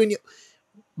won't do it when you're...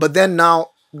 But then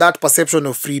now, that perception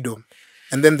of freedom.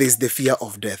 And then there's the fear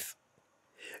of death.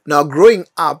 Now, growing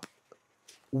up,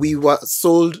 we were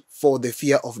sold for the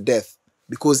fear of death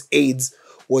because AIDS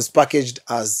was packaged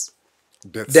as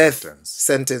death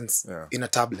sentence in a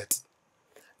tablet.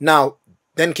 Now,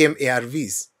 then came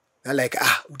ARVs. They're like,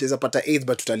 there's a pata AIDS,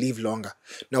 but to live longer.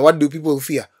 Now, what do people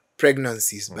fear?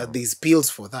 Pregnancies, but there's pills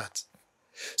for that.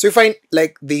 So you find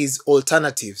like these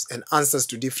alternatives and answers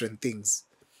to different things.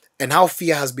 And how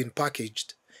fear has been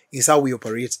packaged is how we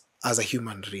operate as a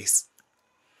human race.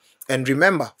 And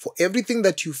remember, for everything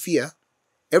that you fear,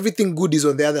 everything good is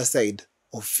on the other side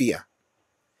of fear.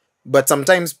 But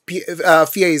sometimes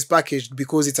fear is packaged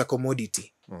because it's a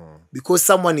commodity. Because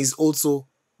someone is also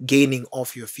gaining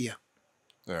off your fear.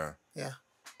 Yeah.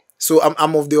 So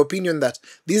I'm of the opinion that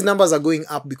these numbers are going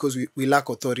up because we lack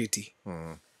authority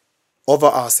over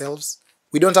ourselves.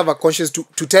 We don't have a conscience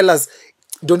to tell us.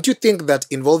 Don't you think that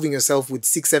involving yourself with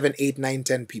 6, 7, 8, 9,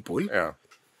 10 people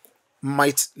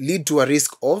might lead to a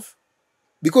risk of...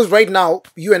 Because right now,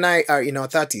 you and I are in our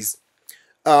 30s.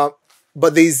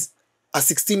 But there's a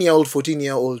 16-year-old,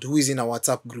 14-year-old who is in a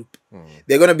WhatsApp group.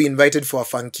 They're going to be invited for a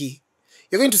funky.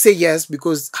 You're going to say yes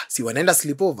because, see, wanaenda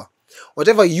sleepover.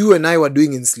 Whatever you and I were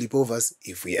doing in sleepovers,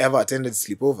 if we ever attended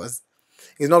sleepovers,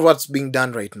 is not what's being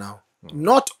done right now.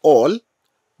 Not all,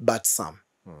 but some.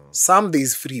 Some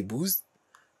there's free booze.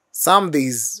 Some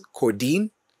there's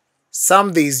codeine.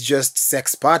 Some there's just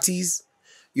sex parties.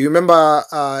 You remember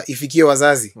Ifikie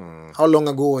Wazazi? How long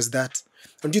ago was that?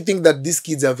 Don't you think that these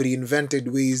kids have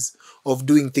reinvented ways of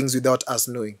doing things without us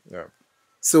knowing?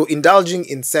 So indulging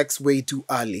in sex way too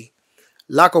early,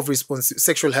 lack of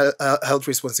sexual health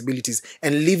responsibilities,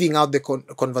 and leaving out the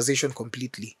conversation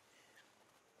completely,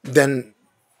 then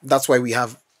that's why we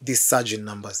have this surge in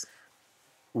numbers.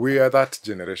 We are that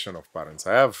generation of parents.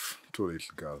 I have 2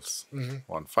 little girls.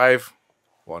 1 5,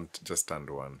 1 just turned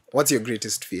 1. What's your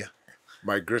greatest fear?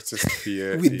 My greatest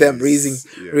fear with them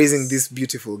raising these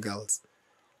beautiful girls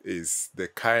is the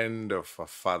kind of a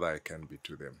father I can be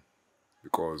to them.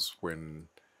 Because when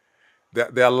there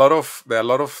are a lot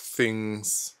of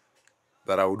things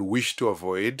that I would wish to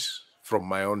avoid from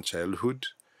my own childhood,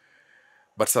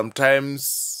 but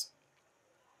sometimes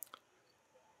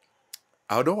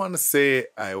I don't want to say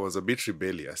I was a bit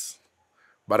rebellious,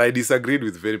 but I disagreed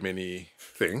with very many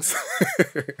things.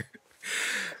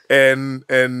 And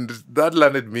that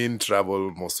landed me in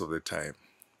trouble most of the time.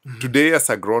 Today, as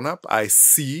a grown-up, I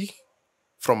see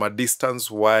from a distance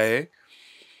why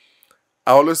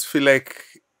I always feel like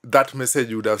that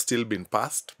message would have still been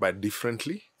passed, but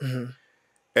differently.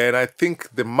 And I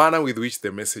think the manner with which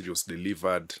the message was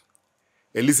delivered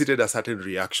elicited a certain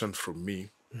reaction from me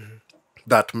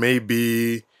that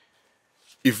maybe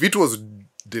if it was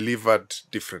delivered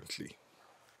differently,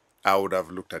 I would have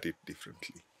looked at it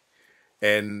differently.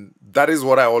 And that is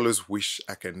what I always wish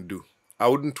I can do. I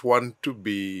wouldn't want to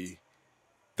be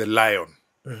the lion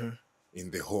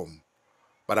in the home,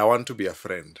 but I want to be a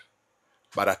friend,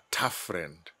 but a tough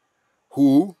friend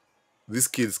who these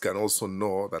kids can also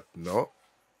know that, no,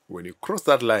 when you cross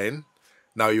that line,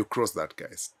 now you cross that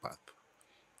guy's path.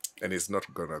 And it's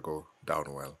not going to go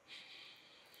down well.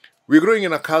 We're growing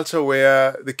in a culture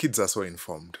where the kids are so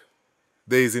informed.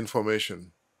 There is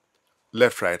information,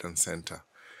 left, right, and center.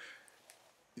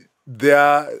 There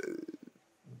are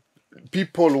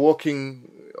people walking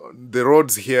on the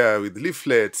roads here with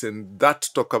leaflets and that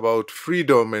talk about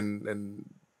freedom. And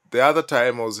the other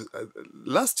time was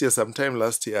sometime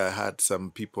last year, I had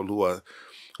some people who were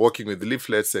walking with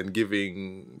leaflets and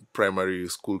giving primary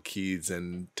school kids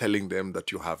and telling them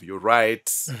that you have your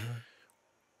rights.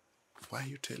 Why are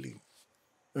you telling?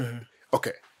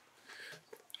 Okay.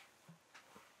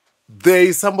 There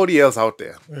is somebody else out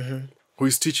there who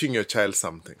is teaching your child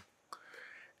something.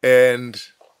 And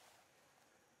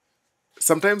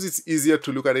sometimes it's easier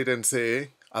to look at it and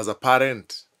say, as a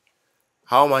parent,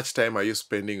 how much time are you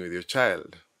spending with your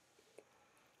child?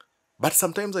 But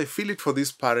sometimes I feel it for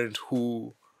this parent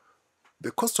who the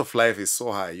cost of life is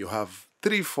so high. You have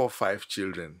 3, 4, 5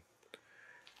 children.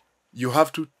 You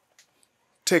have to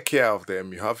take care of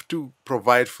them. You have to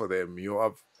provide for them. You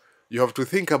have to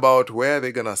think about where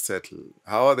they're going to settle,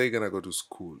 how are they going to go to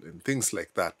school, and things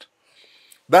like that.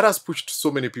 That has pushed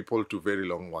so many people to very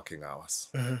long working hours.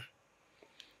 Mm-hmm.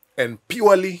 And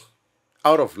purely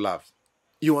out of love,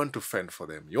 you want to fend for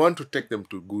them. You want to take them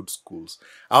to good schools.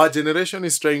 Our generation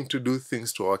is trying to do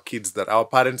things to our kids that our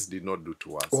parents did not do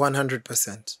to us.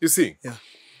 100%. You see? Yeah.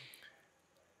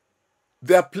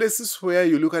 There are places where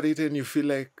you look at it and you feel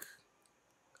like,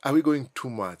 are we going too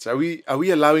much? Are we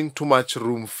allowing too much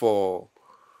room for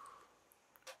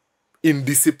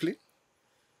indiscipline?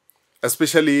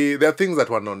 Especially, there are things that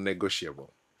were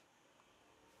non-negotiable.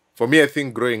 For me, I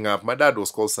think growing up, my dad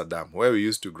was called Saddam. Where we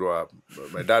used to grow up,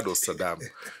 my dad was Saddam.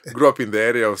 Grew up in the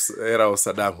era of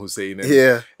Saddam Hussein.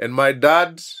 And my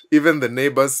dad, even the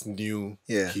neighbors knew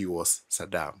he was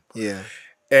Saddam. Yeah.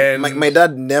 And my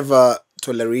dad never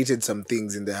tolerated some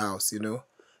things in the house, you know?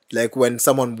 Like when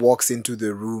someone walks into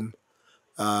the room,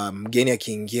 Genia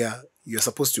Kingia, you're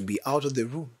supposed to be out of the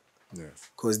room. Yes.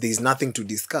 Because there's nothing to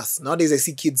discuss. Nowadays, I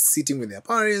see kids sitting with their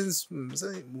parents,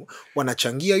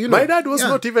 wanachangia, you know. My dad was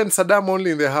not even Saddam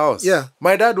only in the house. Yeah.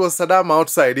 My dad was Saddam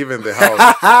outside even the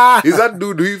house. Is that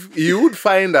dude, he would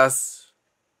find us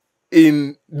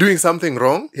in doing something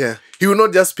wrong. Yeah. He would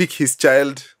not just pick his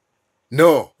child.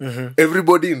 No.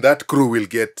 Everybody in that crew will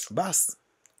get. Bas.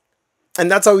 And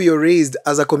that's how we are raised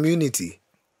as a community.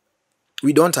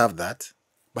 We don't have that.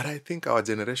 But I think our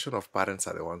generation of parents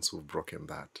are the ones who've broken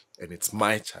that. And it's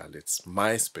my child, it's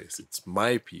my space, it's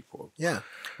my people. Yeah.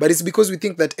 But it's because we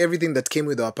think that everything that came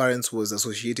with our parents was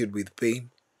associated with pain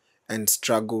and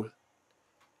struggle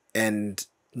and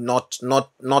not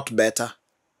better.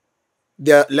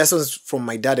 There are lessons from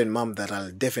my dad and mom that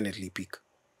I'll definitely pick.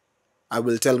 I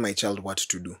will tell my child what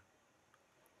to do.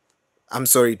 I'm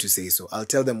sorry to say so. I'll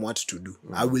tell them what to do.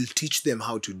 I will teach them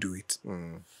how to do it.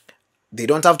 They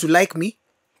don't have to like me,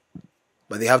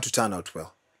 but they have to turn out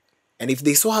well. And if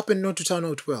they so happen not to turn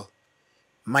out well,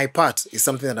 my part is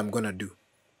something that I'm going to do.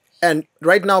 And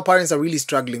right now, parents are really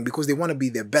struggling because they want to be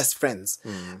their best friends.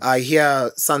 I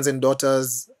hear sons and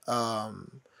daughters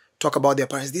talk about their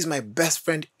parents. This is my best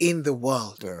friend in the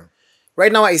world. Yeah.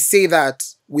 Right now, I say that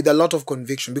with a lot of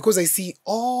conviction because I see,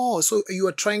 so you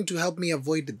are trying to help me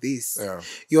avoid this. Yeah.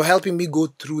 You're helping me go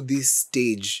through this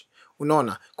stage.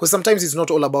 Unaona? Because sometimes it's not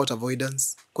all about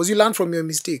avoidance. Because you learn from your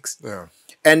mistakes. Yeah.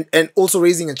 And also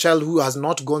raising a child who has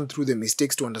not gone through the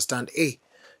mistakes to understand, hey,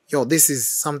 this is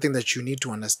something that you need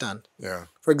to understand. Yeah.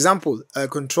 For example,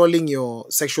 controlling your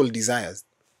sexual desires.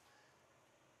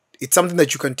 It's something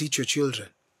that you can teach your children.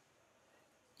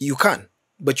 You can,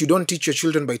 but you don't teach your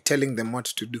children by telling them what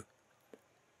to do.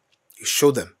 You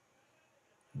show them.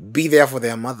 Be there for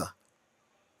their mother.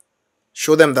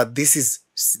 Show them that this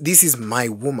is my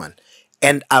woman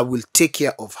and I will take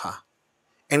care of her.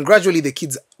 And gradually the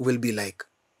kids will be like,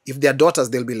 if they're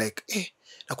daughters, they'll be like,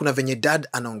 na kuna venye dad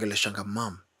anaongeleshanga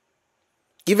mom.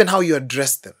 Even how you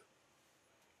address them.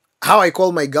 How I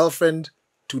call my girlfriend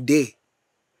today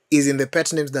is in the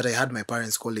pet names that I had my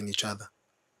parents calling each other.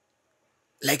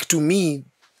 Like to me,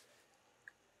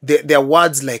 their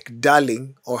words like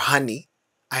darling or honey,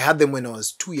 I had them when I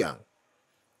was too young.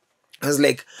 I was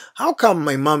like, how come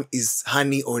my mom is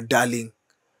honey or darling?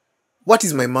 What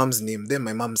is my mom's name? Then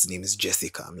my mom's name is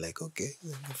Jessica. I'm like, okay,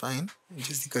 fine.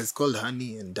 Jessica is called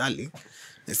honey and darling.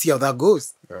 Let's see how that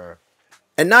goes. Yeah.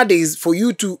 And nowadays, for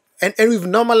you to... And we've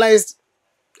normalized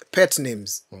pet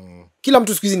names. Kila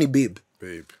mtu siku hizi ni babe.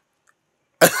 Babe.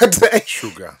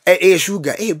 Sugar.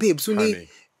 Sugar. Hey, babe. Honey.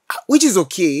 Which is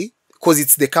okay, because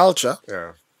it's the culture.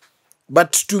 Yeah.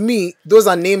 But to me, those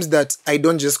are names that I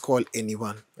don't just call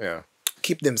anyone. Yeah.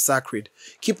 Keep them sacred.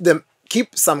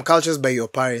 Keep some cultures by your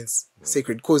parents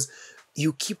sacred. Because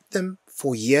you keep them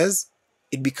for years,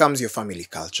 it becomes your family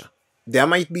culture. There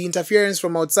might be interference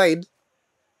from outside.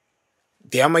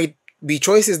 There might be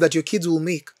choices that your kids will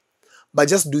make. But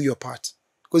just do your part.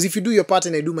 Because if you do your part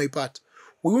and I do my part,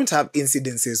 we won't have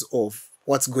incidences of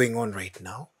what's going on right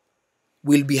now.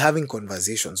 We'll be having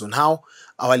conversations on how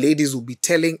our ladies will be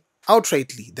telling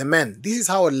outrightly the men, this is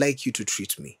how I'd like you to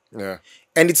treat me. Yeah.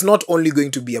 And it's not only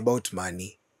going to be about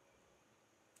money.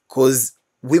 Because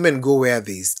women go where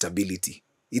there is stability.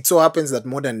 It so happens that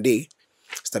modern day,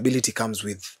 stability comes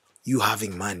with you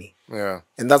having money. Yeah.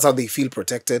 And that's how they feel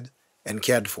protected and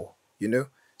cared for, you know?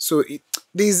 So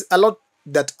there's a lot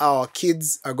that our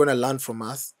kids are going to learn from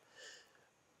us.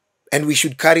 And we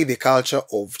should carry the culture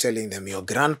of telling them, your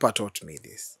grandpa taught me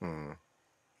this.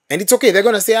 And it's okay. They're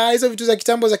going to say, hizo vitu za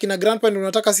kitambo za kina grandpa ndio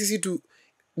unataka sisi to...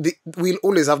 We'll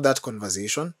always have that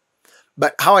conversation.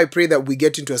 But how I pray that we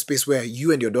get into a space where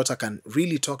you and your daughter can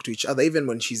really talk to each other, even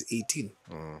when she's 18.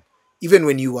 Even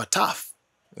when you are tough.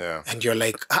 Yeah. And you're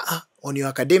like, on your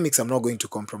academics, I'm not going to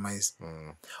compromise.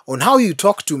 On how you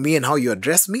talk to me and how you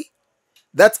address me,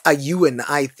 that's a you and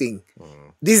I thing.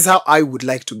 This is how I would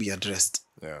like to be addressed.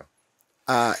 Yeah.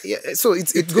 So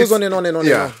it goes on and on and on.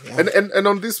 Yeah. And on. And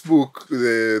on this book,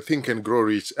 Think and Grow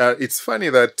Rich, it's funny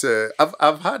that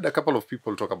I've heard a couple of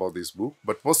people talk about this book,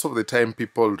 but most of the time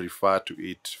people refer to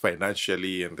it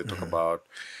financially and they talk about.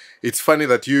 It's funny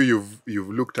that you've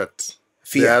looked at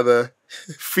Fear. the other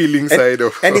feeling side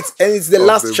of and it's the of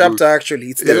last the chapter book. actually.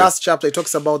 It's the last chapter. It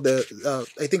talks about the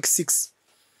I think 6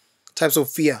 types of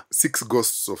fear. 6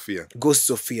 ghosts of fear. Ghosts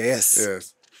of fear. Yes.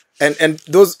 Yes. And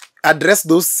those address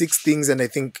those 6 things, and I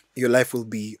think your life will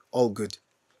be all good.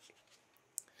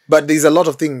 But there's a lot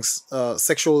of things,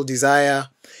 sexual desire,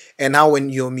 and how when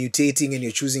you're mutating and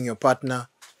you're choosing your partner,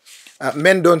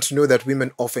 men don't know that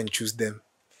women often choose them.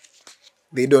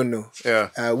 They don't know.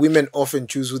 Yeah. Women often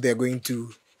choose who they're going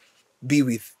to be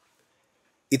with.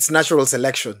 It's natural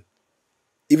selection.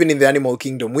 Even in the animal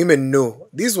kingdom, women know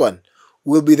this one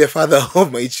will be the father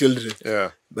of my children.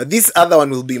 Yeah. But this other one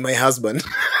will be my husband.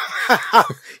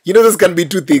 You know, those can be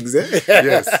 2 things. Eh?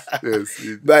 Yes.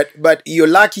 But you're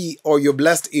lucky or you're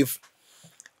blessed if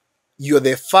you're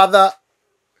the father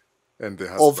And the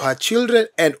of husband. her children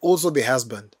and also the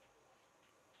husband.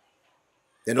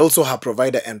 And also her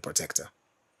provider and protector.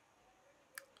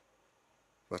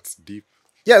 That's deep.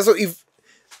 Yeah, so if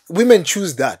women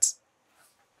choose that,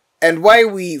 and why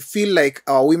we feel like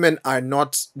our women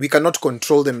we cannot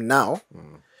control them now,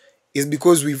 is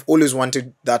because we've always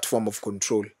wanted that form of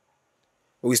control.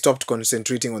 We stopped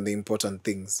concentrating on the important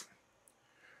things.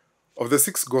 Of the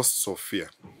 6 ghosts of fear,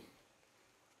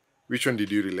 which one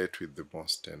did you relate with the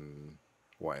most and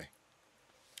why?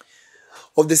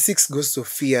 Of the 6 ghosts of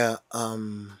fear,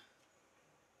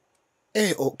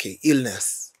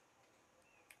 illness.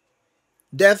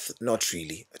 Death, not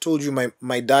really. I told you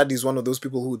my dad is one of those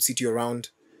people who would sit you around.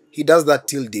 He does that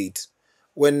till date.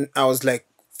 When I was like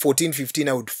 14, 15,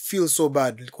 I would feel so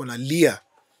bad. Leah,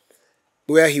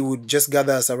 where he would just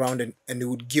gather us around and he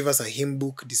would give us a hymn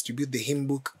book, distribute the hymn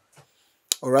book,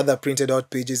 or rather printed out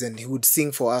pages, and he would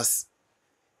sing for us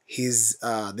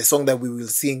the song that we will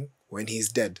sing when he's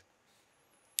dead.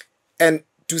 And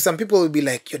to some people, it will be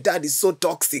like, your dad is so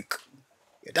toxic.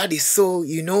 Your dad is so,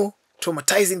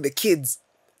 traumatizing the kids.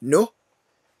 No,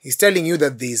 he's telling you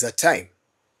that there is a time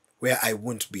where I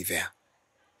won't be there.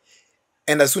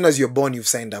 And as soon as you're born, you've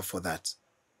signed up for that.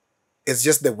 It's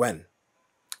just the when.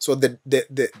 So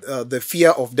the fear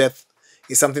of death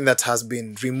is something that has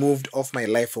been removed off my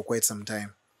life for quite some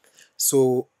time.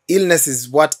 So illness is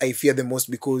what I fear the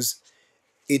most because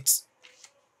it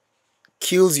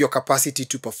kills your capacity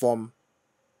to perform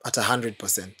at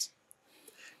 100%.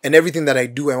 And everything that I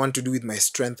do, I want to do with my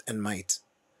strength and might.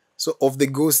 So of the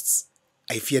ghosts,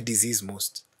 I fear disease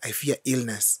most. I fear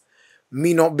illness.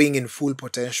 Me not being in full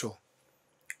potential.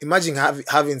 Imagine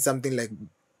having something like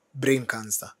brain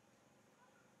cancer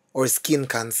or skin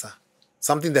cancer.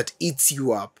 Something that eats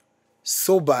you up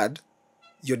so bad,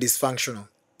 you're dysfunctional.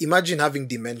 Imagine having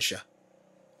dementia.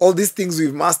 All these things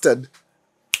we've mastered,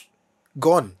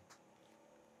 gone.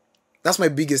 That's my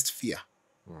biggest fear.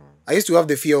 I used to have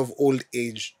the fear of old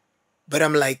age, but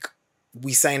I'm like,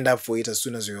 we signed up for it as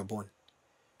soon as we were born.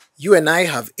 You and I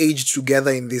have aged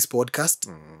together in this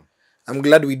podcast. I'm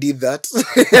glad we did that.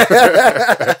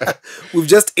 We've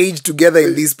just aged together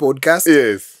in this podcast.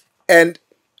 Yes. And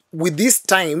with this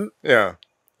time Yeah.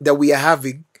 that we are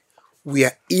having, we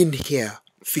are in here,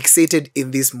 fixated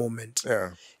in this moment.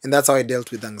 Yeah. And that's how I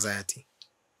dealt with anxiety.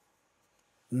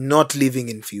 Not living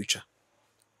in future.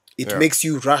 It makes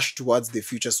you rush towards the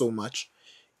future so much,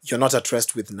 you're not at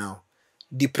rest with now.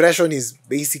 Depression is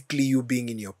basically you being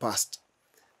in your past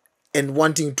and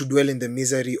wanting to dwell in the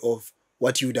misery of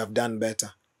what you would have done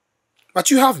better. But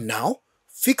you have now,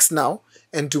 fix now,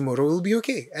 and tomorrow will be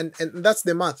okay. And that's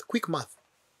the math, quick math.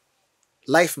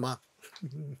 Life math.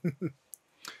 And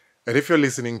if you're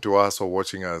listening to us or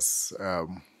watching us,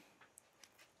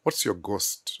 what's your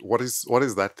ghost? What is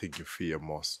that thing you fear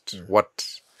most? What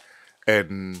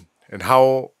and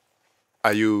how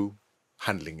are you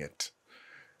handling it?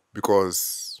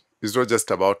 Because it's not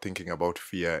just about thinking about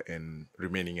fear and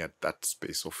remaining at that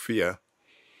space of fear,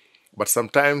 but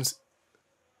sometimes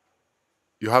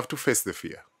you have to face the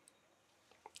fear.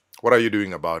 What are you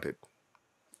doing about it?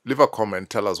 Leave a comment.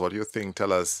 Tell us what you think.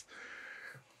 Tell us,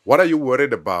 what are you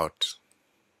worried about?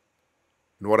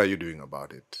 And what are you doing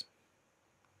about it?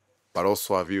 But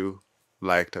also, have you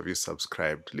liked? Have you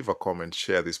subscribed? Leave a comment.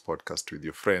 Share this podcast with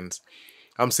your friends.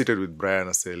 I'm seated with Brian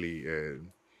Aseli,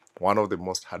 one of the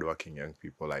most hardworking young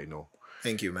people I know.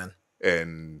 Thank you, man.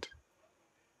 And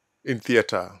in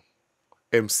theater,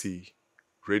 MC,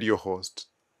 radio host,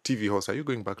 TV host. Are you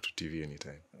going back to TV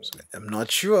anytime soon? I'm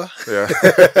not sure. Yeah.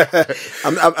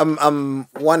 I'm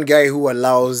one guy who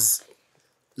allows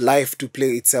life to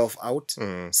play itself out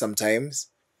sometimes.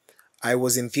 I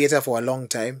was in theater for a long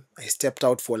time. I stepped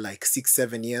out for like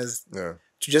 6-7 years Yeah.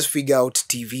 to just figure out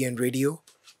TV and radio.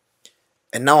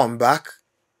 And now I'm back.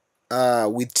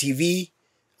 With TV,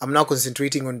 I'm now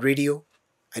concentrating on radio.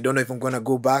 I don't know if I'm going to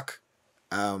go back.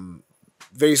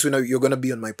 Very soon you're going to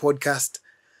be on my podcast.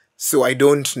 So I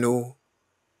don't know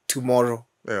tomorrow.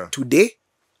 Yeah. Today,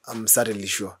 I'm certainly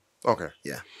sure. Okay.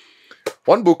 Yeah.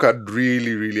 One book I'd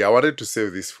really I wanted to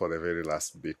save this for the very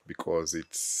last bit because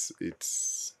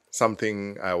it's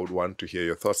something I would want to hear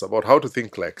your thoughts about. How to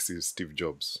Think Like Steve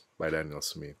Jobs by Daniel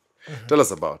Smith. Tell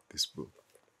us about this book.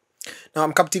 Now,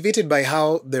 I'm captivated by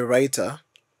how the writer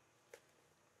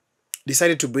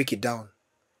decided to break it down.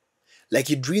 Like,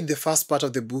 you'd read the first part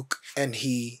of the book and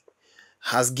he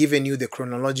has given you the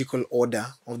chronological order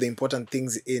of the important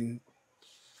things in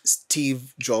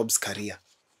Steve Jobs' career.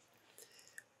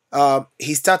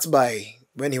 He starts by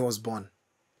when he was born,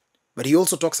 but he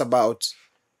also talks about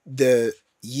the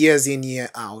years in, year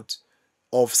out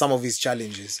of some of his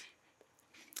challenges.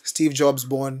 Steve Jobs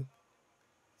born,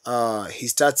 he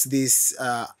starts this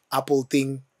Apple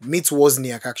thing, meets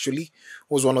Wozniak actually,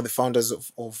 who was one of the founders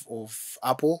of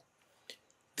Apple.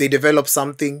 They develop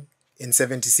something in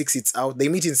 76, it's out. They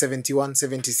meet in 71,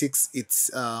 76, it's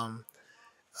one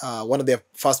of their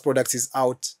first products is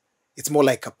out. It's more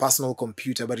like a personal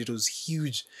computer, but it was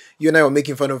huge. You and I were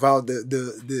making fun of how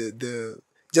the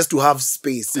just to have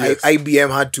space, Yes. IBM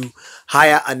had to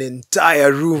hire an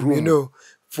entire room, you know,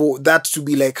 for that to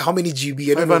be like how many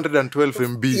GB? I don't know. 512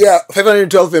 MB. Yeah,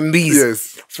 512 MBs.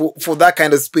 Yes. For that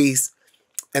kind of space.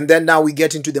 And then now we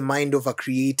get into the mind of a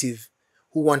creative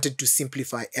who wanted to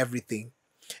simplify everything.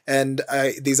 And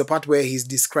there's a part where he's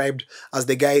described as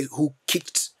the guy who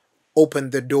kicked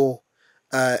open the door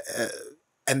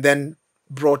and then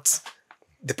brought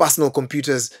the personal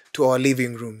computers to our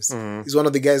living rooms. He's one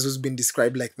of the guys who's been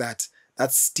described like that.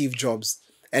 That's Steve Jobs.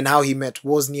 And how he met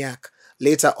Wozniak.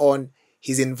 Later on,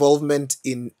 his involvement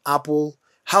in Apple,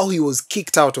 how he was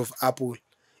kicked out of Apple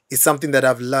is something that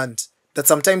I've learned. That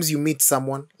sometimes you meet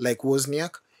someone like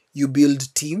Wozniak, you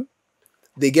build team,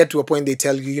 they get to a point they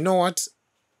tell you, you know what?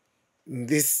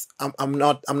 This I'm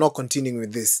not continuing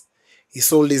with this. He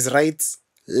sold his rights,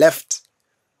 left.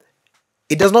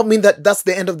 It does not mean that that's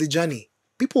the end of the journey.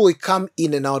 People will come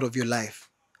in and out of your life,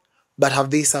 but have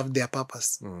they served their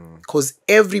purpose? Because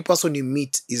every person you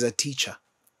meet is a teacher.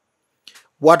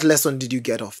 What lesson did you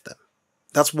get off them?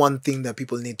 That's one thing that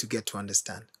people need to get to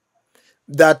understand.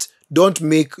 That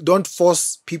don't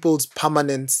force people's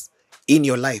permanence in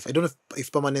your life. I don't know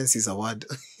if permanence is a word.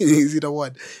 Is it a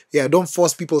word? Yeah, don't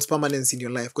force people's permanence in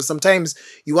your life. Because sometimes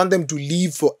you want them to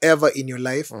live forever in your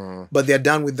life, but they're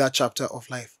done with that chapter of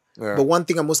life. Yeah. But one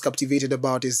thing I'm most captivated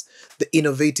about is the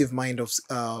innovative mind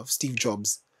of Steve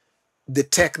Jobs. The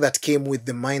tech that came with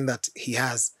the mind that he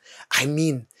has. I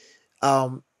mean,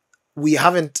 we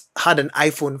haven't had an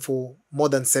iPhone for more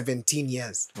than 17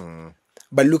 years.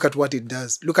 But look at what it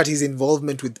does. Look at his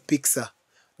involvement with Pixar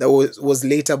that was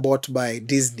later bought by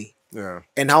Disney. Yeah.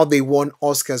 And how they won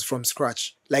Oscars from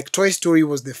scratch. Like Toy Story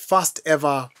was the first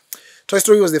ever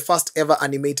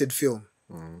animated film.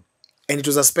 And it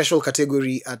was a special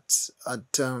category at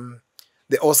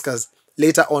the Oscars.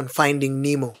 Later on, Finding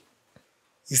Nemo.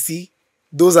 You see,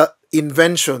 those are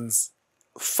inventions.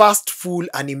 First full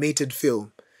animated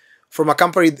film from a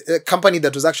company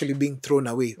that was actually being thrown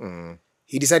away.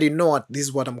 He decided, you know what, this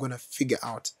is what I'm going to figure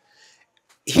out.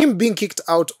 Him being kicked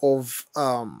out of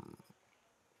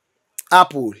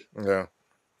Apple Yeah.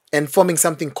 and forming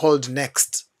something called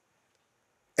Next.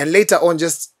 And later on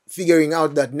just figuring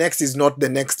out that Next is not the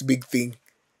next big thing.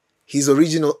 His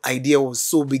original idea was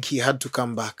so big he had to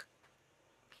come back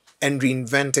and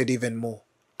reinvented even more.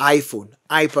 iPhone,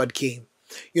 iPad came.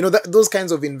 You know, those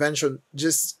kinds of invention,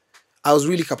 I was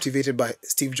really captivated by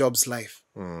Steve Jobs' life.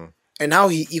 And how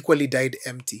he equally died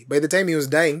empty. By the time he was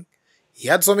dying, he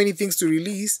had so many things to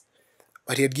release,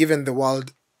 but he had given the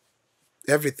world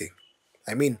everything.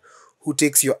 I mean, who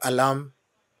takes your alarm,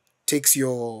 takes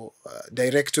your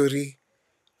directory,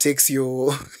 takes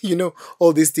your,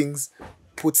 all these things,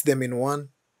 puts them in one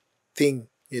thing.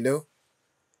 you know?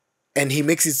 And he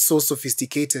makes it so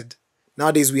sophisticated.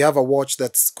 Nowadays, we have a watch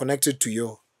that's connected to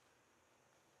your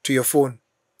phone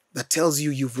that tells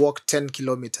you you've walked 10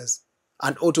 kilometers.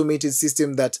 An automated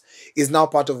system that is now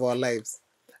part of our lives.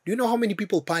 Do you know how many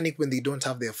people panic when they don't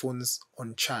have their phones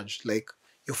on charge? Like,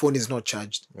 your phone is not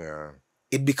charged. Yeah.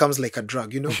 It becomes like a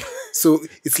drug, you know? So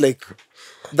it's like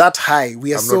that high.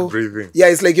 We are I'm so... not breathing. Yeah,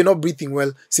 it's like you're not breathing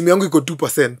well. Simiyangu got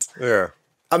 2%. Yeah.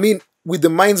 I mean, with the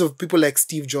minds of people like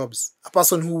Steve Jobs, a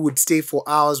person who would stay for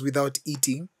hours without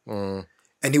eating, and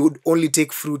he would only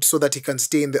take fruit so that he can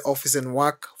stay in the office and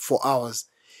work for hours.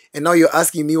 And now you're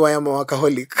asking me why I'm a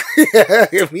workaholic.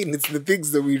 I mean, it's the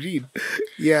things that we read.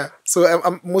 Yeah. So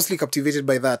I'm mostly captivated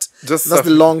by that. That's the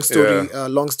long story.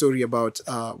 Long story about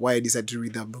why I decided to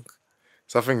read that book.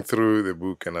 Surfing through the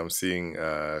book, and I'm seeing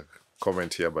a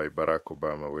comment here by Barack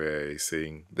Obama where he's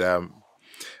saying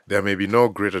there may be no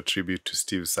greater tribute to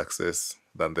Steve's success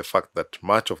than the fact that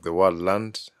much of the world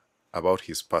learned about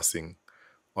his passing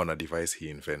on a device he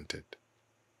invented.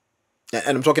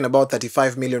 And I'm talking about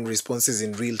 35 million responses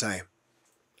in real time.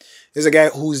 There's a guy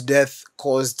whose death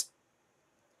caused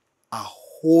a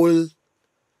whole...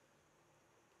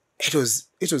 It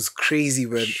was crazy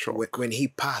when he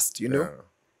passed, you know? Yeah.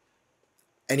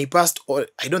 And he passed...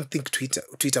 I don't think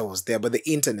Twitter was there, but the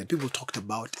internet, people talked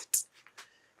about it.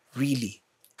 Really.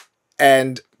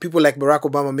 And people like Barack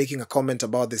Obama making a comment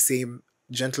about the same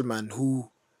gentleman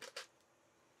who,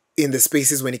 in the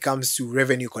spaces when it comes to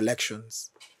revenue collections,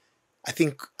 I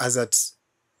think as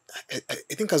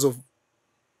of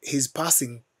his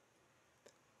passing,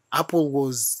 Apple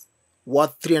was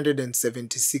worth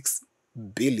 376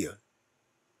 billion.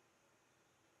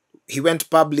 He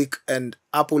went public and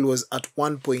Apple was at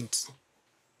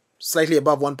slightly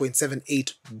above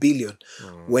 1.78 billion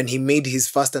when he made his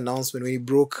first announcement, when he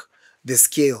broke the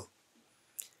scale.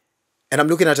 And I'm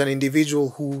looking at an individual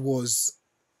who was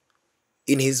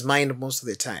in his mind most of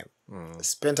the time,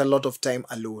 spent a lot of time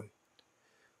alone.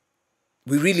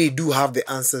 We really do have the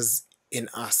answers in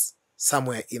us,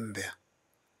 somewhere in there.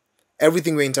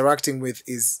 Everything we're interacting with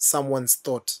is someone's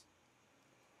thought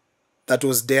that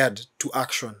was dared to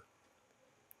action,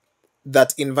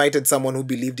 that invited someone who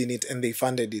believed in it and they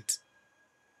funded it.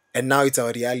 And now it's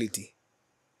our reality.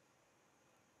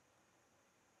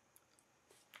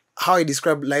 How I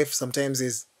describe life sometimes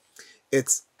is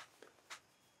it's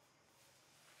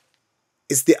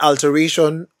the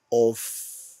alteration of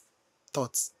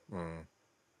thoughts.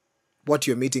 What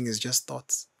you're meeting is just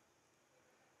thoughts.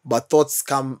 But thoughts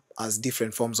come as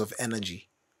different forms of energy.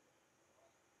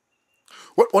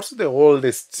 What's the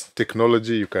oldest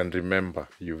technology you can remember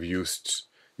you've used,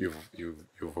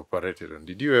 you've operated on?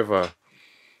 Did you ever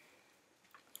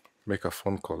make a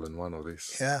phone call in one of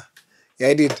these? Yeah,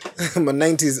 I did.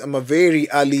 I'm a very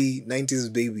early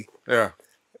 90s baby. Yeah.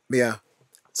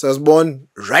 So I was born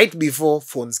right before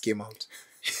phones came out.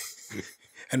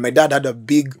 And my dad had a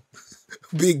big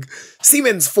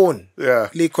Siemens phone. Yeah.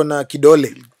 Like on a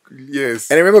kidole.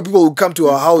 Yes. And I remember people would come to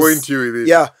our house. Point you with it.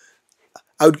 Yeah.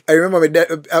 I remember my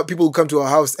dad, people would come to our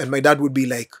house and my dad would be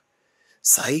like,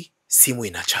 Sai, simu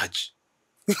ina charge.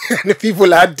 And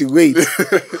people had to wait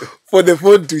for the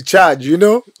phone to charge, you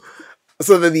know?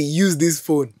 So that they use this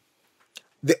phone.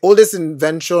 The oldest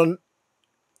invention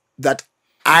that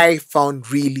I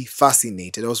found really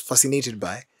fascinated, I was fascinated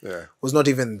by, was not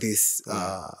even this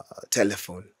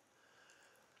telephone.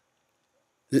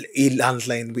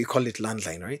 Landline, we call it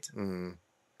landline, right?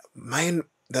 Mine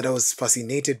that I was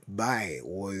fascinated by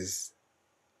was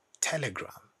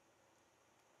telegram.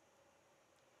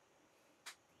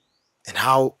 And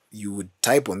how you would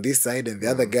type on this side and the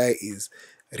other guy is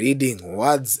reading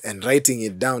words and writing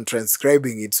it down,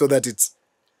 transcribing it so that it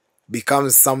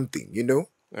becomes something, you know?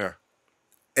 Yeah.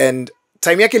 And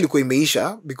time yake ilikuwa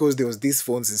imeisha because there was these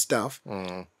phones and stuff.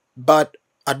 But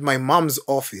at my mom's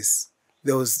office,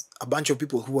 there was a bunch of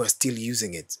people who were still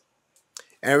using it.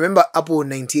 And I remember Apple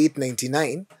 98,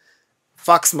 99,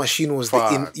 fax machine was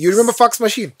you remember fax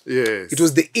machine? Yes. It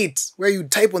was the it, where you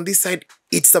type on this side,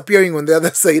 it's appearing on the other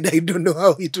side. I don't know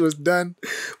how it was done.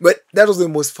 But that was the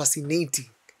most fascinating.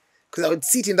 Because I would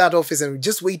sit in that office and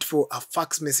just wait for a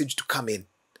fax message to come in.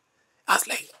 I was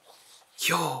like,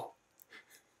 yo.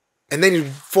 And then it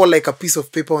would fall like a piece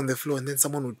of paper on the floor and then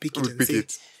someone would pick it and say,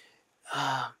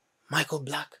 Michael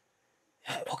Black.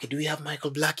 Okay, do we have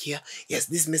Michael Black here? Yes,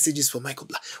 this message is for Michael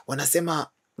Black. Wanasema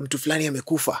mtu fulani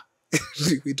amekufa.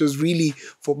 It was really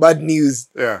for bad news.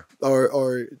 Yeah. Or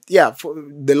for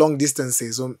the long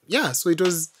distances. So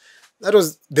that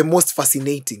was the most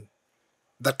fascinating.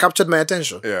 That captured my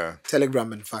attention. Yeah.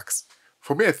 Telegram and fax.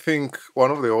 For me, I think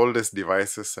one of the oldest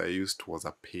devices I used was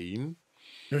a pane.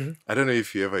 I don't know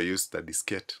if you ever used a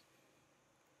diskette.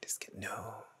 Diskette,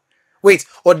 no. Wait,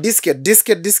 or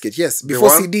diskette. Yes, before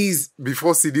CDs.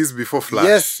 Before CDs, before Flash.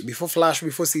 Yes, before Flash,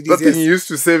 before CDs. That thing you used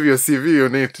to save your CV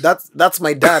on it. That's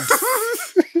my dad.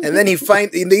 And then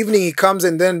in the evening he comes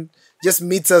and then just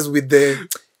meets us with the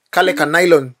kaleka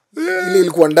nylon.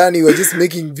 You were just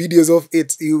making videos of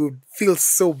it. You would feel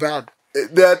so bad.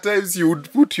 There are times you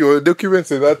would put your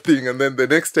documents in that thing, and then the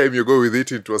next time you go with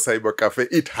it into a cyber cafe,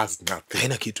 it has nothing.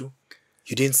 Haina kitu.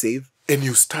 You didn't save. And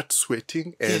you start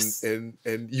sweating,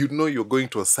 and you know you're going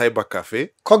to a cyber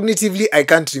cafe. Cognitively, I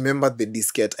can't remember the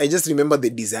diskette. I just remember the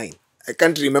design. I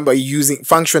can't remember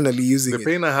functionally using it. The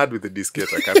pain I had with the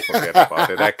diskette, I can't forget about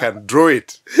it. I can draw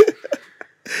it.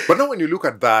 But now when you look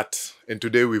at that, and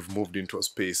today we've moved into a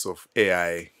space of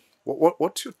AI,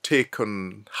 what's your take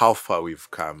on how far we've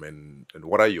come, and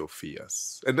what are your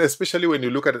fears? And especially when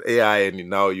you look at AI and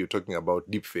now you're talking about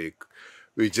deepfake,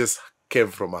 we just came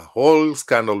from a whole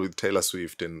scandal with Taylor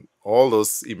Swift and all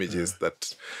those images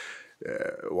that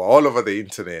were all over the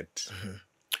internet.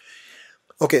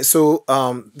 Okay, so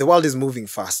the world is moving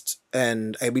fast,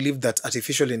 and I believe that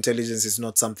artificial intelligence is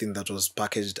not something that was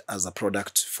packaged as a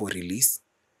product for release.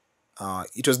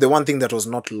 It was the one thing that was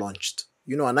not launched.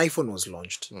 You know, an iPhone was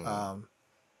launched.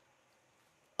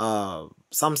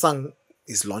 Samsung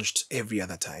is launched every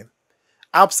other time.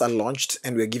 Apps are launched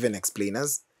and we're given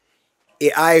explainers.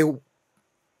 AI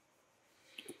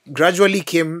gradually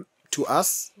came to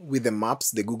us with the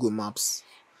maps, the Google Maps,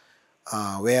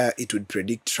 where it would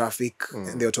predict traffic,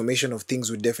 and the automation of things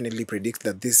would definitely predict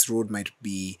that this road might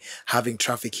be having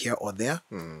traffic here or there.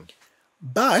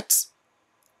 But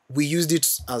we used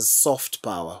it as soft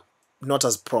power, not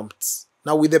as prompts.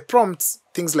 Now with the prompts,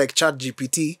 things like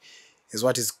ChatGPT is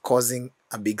what is causing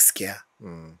a big scare,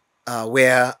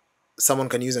 where someone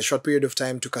can use a short period of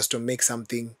time to custom make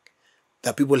something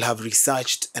that people have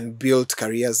researched and built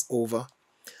careers over.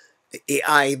 The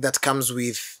AI that comes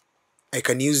with, I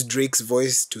can use Drake's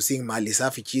voice to sing Mali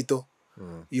Safi Chito.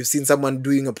 You've seen someone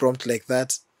doing a prompt like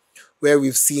that, where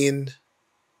we've seen,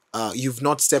 you've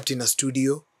not stepped in a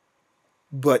studio,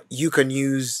 but you can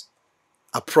use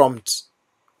a prompt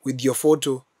with your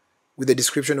photo, with a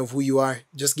description of who you are,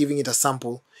 just giving it a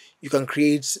sample. You can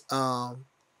create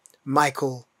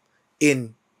Michael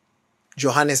in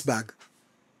Johannesburg,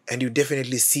 and you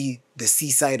definitely see the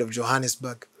seaside of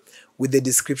Johannesburg with the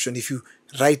description. If you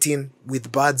write in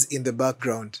with birds in the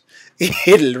background,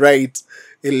 it'll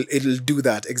do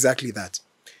that, exactly that.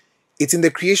 It's in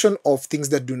the creation of things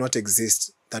that do not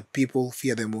exist that people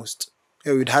fear the most.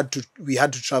 We had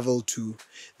to travel to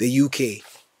the UK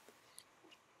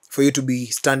for you to be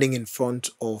standing in front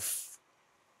of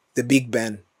the Big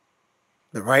Ben.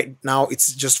 But right now,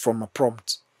 it's just from a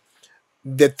prompt.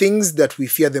 The things that we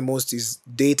fear the most is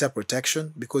data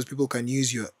protection, because people can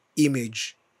use your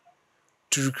image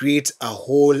to create a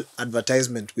whole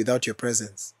advertisement without your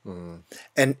presence.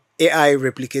 And AI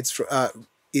replicates,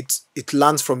 it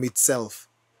learns from itself.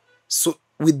 So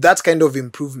with that kind of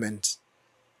improvement,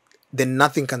 then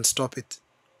nothing can stop it.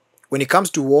 When it comes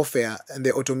to warfare and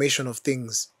the automation of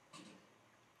things,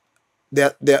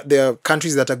 there are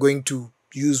countries that are going to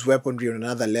use weaponry on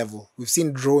another level. We've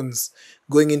seen drones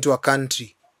going into a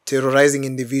country, terrorizing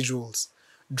individuals,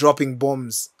 dropping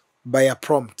bombs by a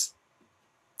prompt.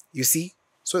 You see?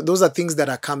 So those are things that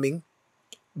are coming,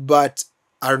 but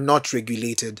are not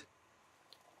regulated.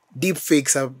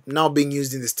 Deepfakes are now being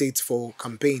used in the States for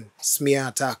campaign, smear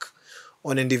attack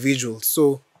on individuals.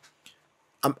 So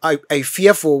I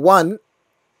fear, for one,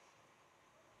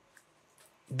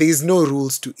 there's no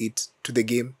rules to the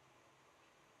game.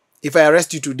 If I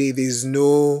arrest you today, there's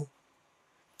no...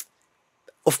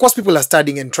 Of course, people are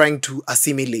studying and trying to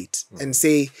assimilate and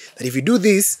say that if you do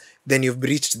this, then you've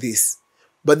breached this.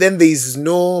 But then there is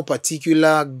no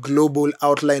particular global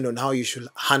outline on how you should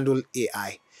handle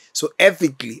AI. So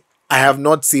ethically, I have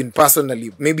not seen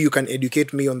personally. Maybe you can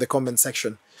educate me on the comment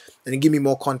section and give me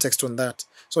more context on that.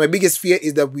 So my biggest fear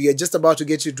is that we are just about to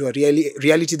get into a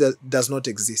reality that does not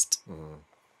exist.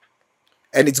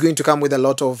 And it's going to come with a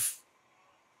lot of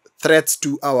threats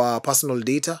to our personal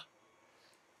data.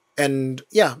 And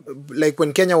yeah, like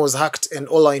when Kenya was hacked and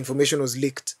all our information was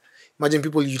leaked, imagine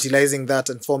people utilizing that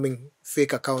and forming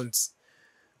fake accounts,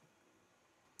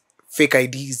 fake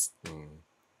IDs.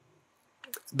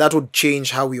 That would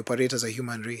change how we operate as a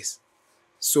human race.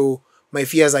 So my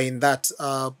fears are in that.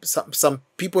 Some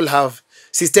people have...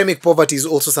 Systemic poverty is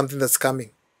also something that's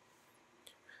coming.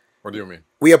 What do you mean?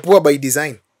 We are poor by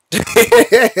design.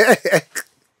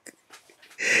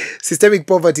 Systemic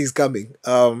poverty is coming.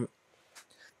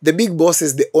 The big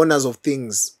bosses, the owners of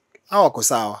things, hawako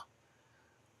sawa.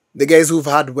 The guys who've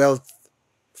had wealth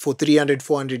for 300,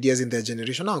 400 years in their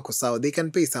generation. Now, they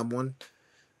can pay someone.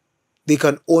 They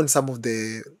can own some of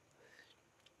the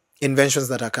inventions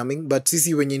that are coming. But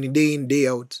sisi when you day in, day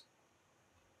out,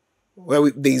 where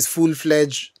there is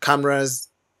full-fledged cameras,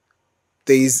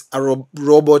 there is a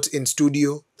robot in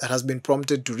studio that has been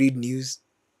prompted to read news.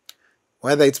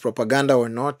 Whether it's propaganda or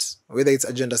not, whether it's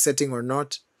agenda setting or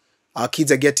not, our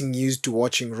kids are getting used to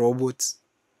watching robots.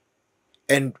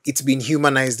 And it's been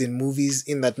humanized in movies,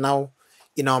 in that now,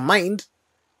 in our mind,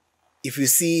 if you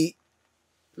see,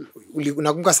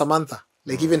 unakumbuka Samantha,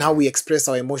 like even how we express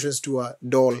our emotions to a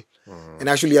doll, and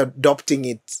actually adopting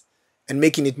it and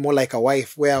making it more like a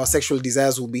wife, where our sexual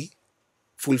desires will be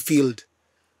fulfilled.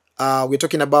 We're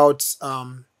talking about,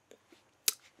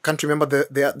 can't remember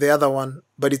the other one,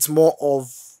 but it's more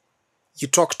of you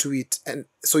talk to it, and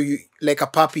so you like a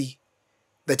puppy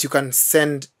that you can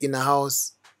send in a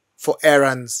house for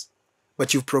errands,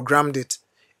 but you've programmed it,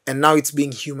 and now it's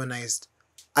being humanized.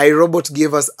 iRobot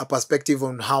gave us a perspective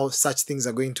on how such things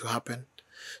are going to happen.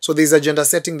 So there's agenda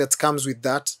setting that comes with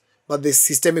that, but the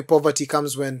systemic poverty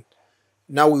comes when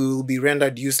now we will be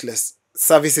rendered useless.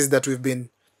 Services that we've been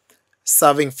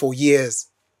serving for years,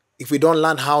 if we don't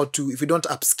learn how to, if we don't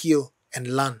upskill and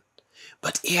learn.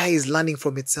 But AI is learning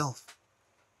from itself.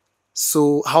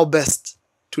 So how best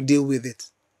to deal with it?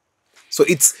 So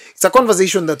it's a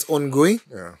conversation that's ongoing.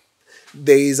 Yeah.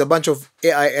 There is a bunch of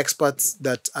AI experts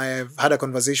that I have had a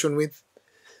conversation with.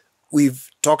 We've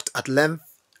talked at length,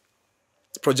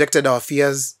 projected our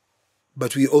fears,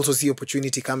 but we also see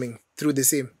opportunity coming through the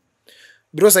same.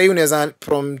 Because I even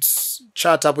prompt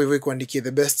chat up with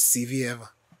the best CV ever.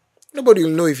 Nobody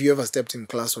will know if you ever stepped in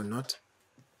class or not.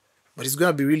 But it's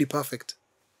going to be really perfect.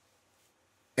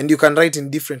 And you can write in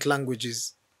different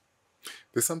languages.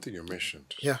 There's something you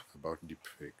mentioned about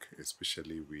deepfake,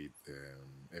 especially with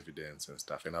evidence and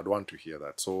stuff, and I'd want to hear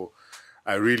that. So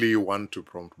I really want to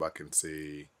prompt back and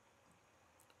say,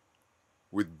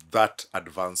 with that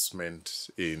advancement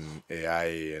in AI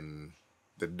and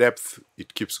the depth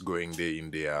it keeps going day in,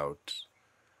 day out,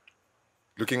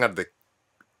 looking at the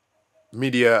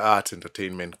media, art,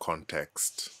 entertainment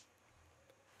context,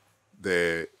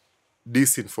 the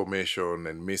disinformation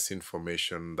and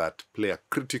misinformation that play a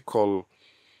critical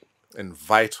and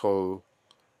vital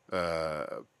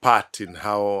part in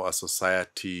how a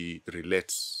society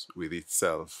relates with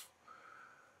itself.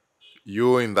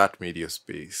 You're in that media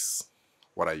space.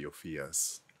 What are your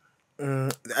fears?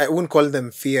 I wouldn't call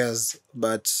them fears,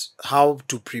 but how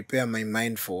to prepare my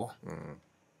mind for.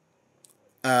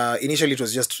 Initially, it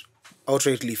was just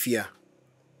outrightly fear.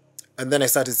 And then I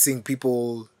started seeing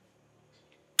people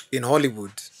in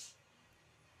Hollywood,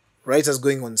 writers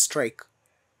going on strike.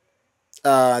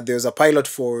 There was a pilot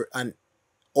for an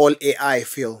all AI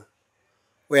film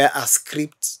where a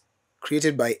script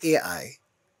created by AI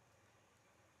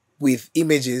with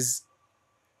images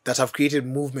that have created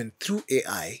movement through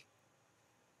AI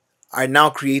are now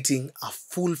creating a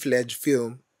full-fledged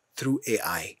film through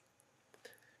AI.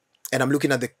 And I'm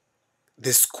looking at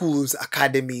the schools,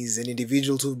 academies, and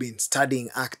individuals who've been studying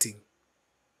acting.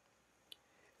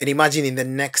 And imagine in the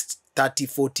next 30,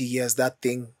 40 years, that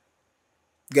thing,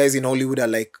 guys in Hollywood are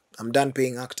like, I'm done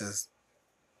paying actors.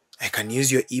 I can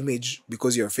use your image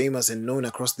because you're famous and known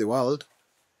across the world.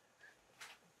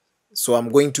 So I'm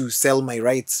going to sell my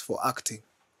rights for acting.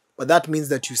 But that means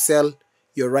that you sell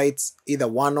your rights either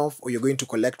one-off or you're going to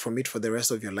collect from it for the rest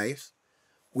of your life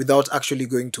without actually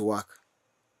going to work.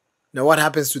 Now what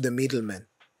happens to the middlemen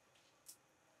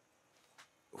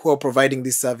who are providing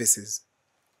these services?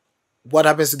 What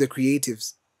happens to the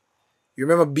creatives? You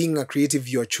remember being a creative,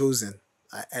 you're chosen.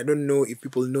 I don't know if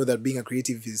people know that being a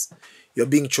creative is you're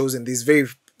being chosen. There's very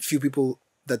few people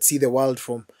that see the world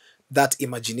from that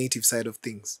imaginative side of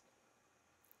things.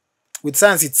 With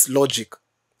science, it's logic,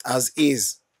 as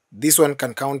is. This one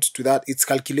can count to that. It's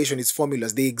calculation, it's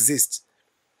formulas, they exist.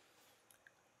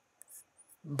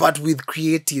 But with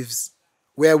creatives,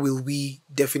 where will we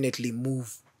definitely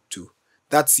move to?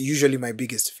 That's usually my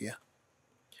biggest fear.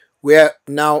 Where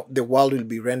now the world will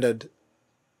be rendered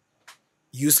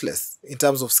useless in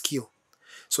terms of skill.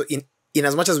 So in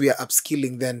as much as we are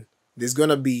upskilling, then there's going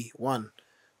to be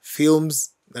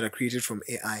films that are created from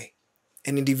AI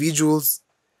and individuals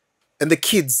and the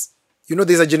kids. You know,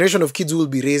 there's a generation of kids who will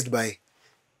be raised by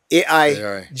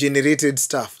AI generated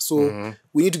stuff. So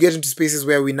we need to get into spaces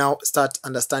where we now start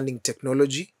understanding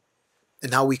technology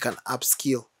and how we can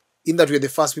upskill. In that we're the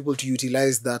first people to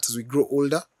utilize that as we grow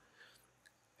older,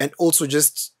 and also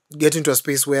just get into a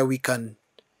space where we can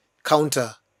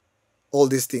counter all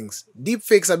these things. Deep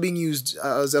fakes are being used,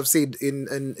 as I've said,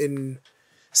 in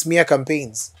smear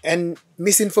campaigns and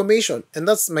misinformation. And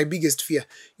that's my biggest fear.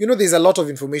 You know, there's a lot of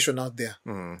information out there,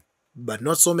 but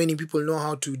not so many people know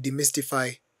how to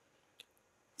demystify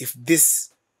if this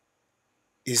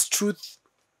is truth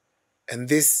and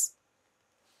this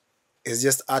is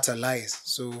just utter lies.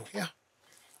 So, yeah.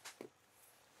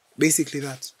 Basically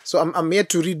that. So I'm yet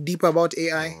to read deep about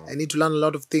AI. I need to learn a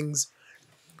lot of things.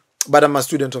 But I'm a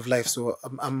student of life, so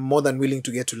I'm more than willing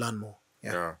to get to learn more.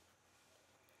 Yeah.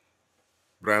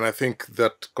 Brian, I think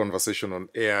that conversation on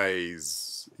AI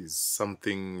is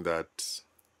something that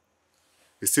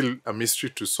is still a mystery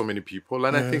to so many people.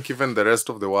 And I think even the rest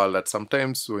of the world, that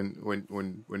sometimes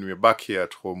when we're back here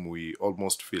at home, we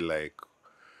almost feel like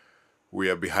we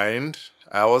are behind.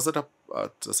 I was at a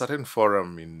certain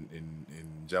forum in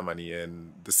Germany,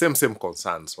 and the same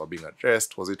concerns were being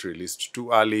addressed. Was it released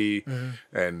too early?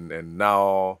 And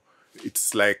now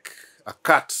it's like a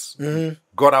cat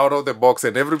got out of the box,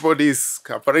 and everybody's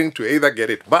comparing to either get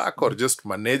it back or just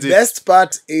manage it. Best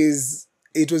part is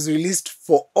it was released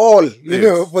for all. You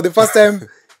know, for the first time,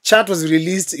 chat was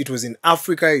released. It was in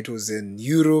Africa. It was in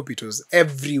Europe. It was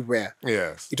everywhere.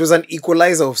 Yes. It was an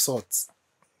equalizer of sorts.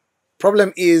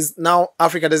 Problem is now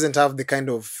Africa doesn't have the kind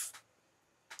of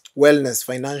wellness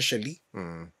financially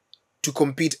to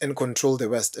compete and control the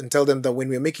West and tell them that when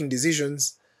we're making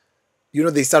decisions, you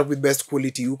know, they start with best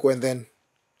quality UCO and then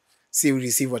see we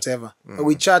receive whatever. But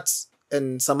with chat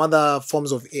and some other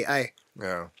forms of AI,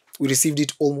 we received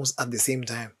it almost at the same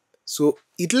time. So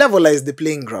it levelized the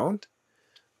playing ground,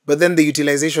 but then the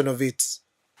utilization of it,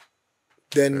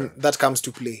 then that comes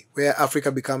to play, where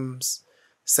Africa becomes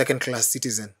second-class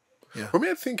citizen. Yeah. For me,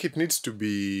 I think it needs to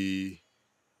be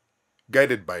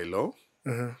guided by law.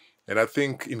 And I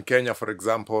think in Kenya, for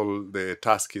example, the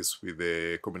task is with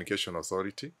the Communication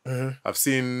Authority. I've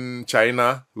seen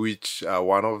China, which are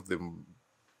one of the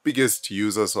biggest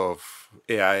users of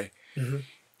AI,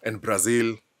 and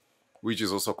Brazil, which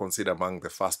is also considered among the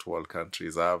first world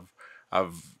countries.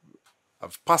 I've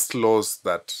passed laws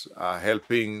that are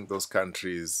helping those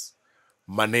countries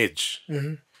manage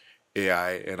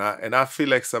AI, and I feel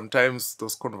like sometimes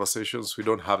those conversations, we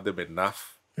don't have them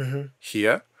enough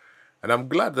here. And I'm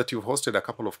glad that you've hosted a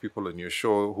couple of people on your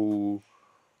show who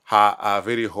are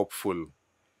very hopeful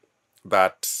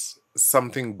that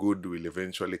something good will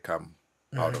eventually come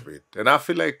out of it. And I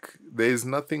feel like there is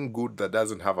nothing good that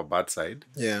doesn't have a bad side.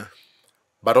 Yeah.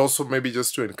 But also maybe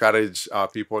just to encourage our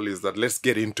people is that let's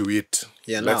get into it.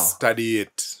 Let's study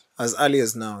it. As early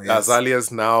as now. Yes. As early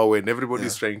as now, when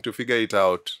everybody's trying to figure it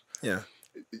out. Yeah.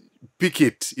 Pick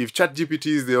it. If ChatGPT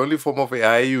is the only form of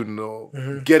AI you know,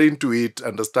 get into it,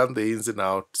 understand the ins and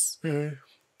outs,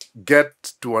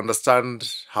 get to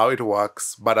understand how it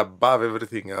works. But above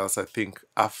everything else, I think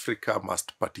Africa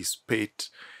must participate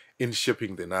in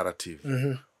shaping the narrative.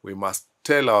 We must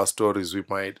tell our stories.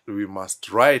 We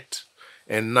must write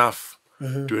enough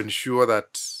to ensure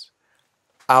that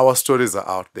our stories are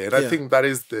out there. And I think that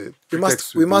is the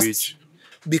pretext we must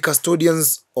be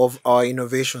custodians of our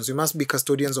innovations. We must be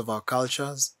custodians of our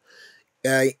cultures.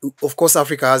 Of course,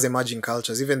 Africa has emerging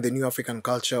cultures. Even the new African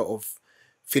culture of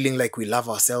feeling like we love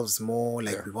ourselves more,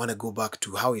 like we want to go back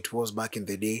to how it was back in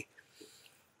the day.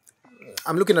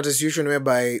 I'm looking at a situation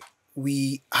whereby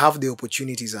we have the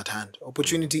opportunities at hand.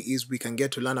 Opportunity is we can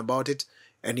get to learn about it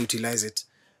and utilize it.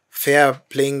 Fair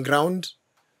playing ground,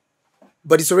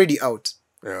 but it's already out.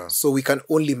 Yeah. So we can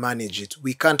only manage it.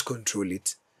 We can't control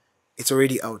it. It's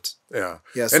already out. Yeah.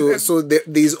 Yeah. So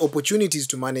there's opportunities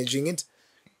to managing it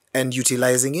and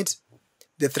utilizing it.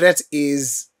 The threat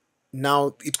is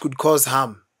now it could cause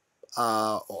harm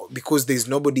because there's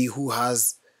nobody who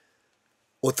has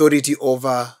authority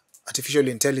over artificial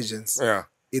intelligence. Yeah.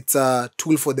 It's a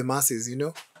tool for the masses, you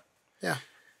know? Yeah.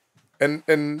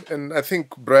 And I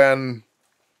think, Brian,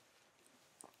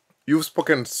 you've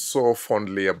spoken so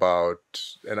fondly about,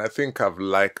 and I think I've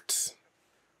liked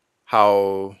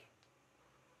how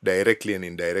directly and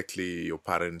indirectly your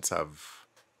parents have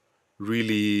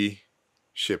really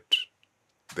shaped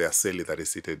the Aseli that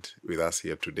is seated with us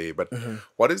here today. But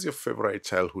what is your favorite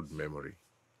childhood memory?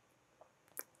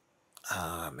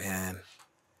 Man.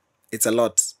 It's a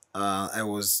lot. I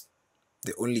was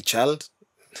the only child.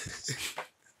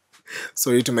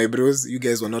 Sorry to my bros. You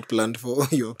guys were not planned for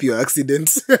your pure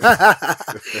accidents.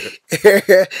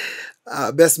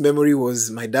 Best memory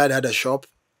was my dad had a shop.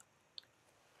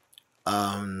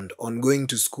 And on going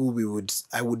to school,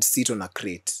 I would sit on a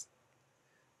crate.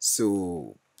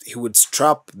 So he would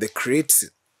strap the crate.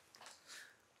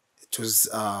 It was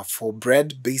for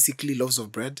bread, basically loaves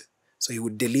of bread. So he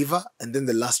would deliver, and then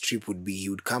the last trip would be he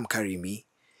would come carry me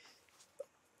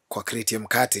kwa crate ya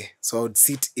mkate. So I would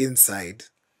sit inside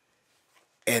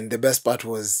And the best part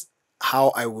was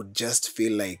how I would just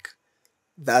feel like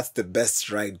that's the best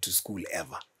ride to school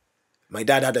ever. My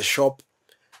dad had a shop.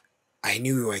 I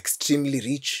knew we were extremely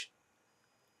rich.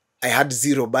 I had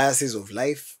zero biases of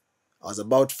life. I was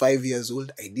about 5 years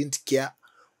old. I didn't care.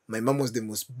 My mom was the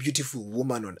most beautiful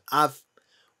woman on earth.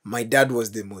 My dad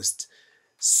was the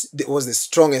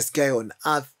strongest guy on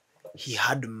earth. He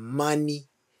had money.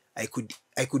 I could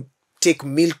take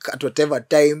milk at whatever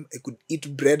time. I could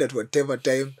eat bread at whatever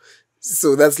time.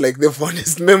 So that's like the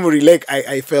fondest memory. Like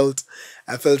I felt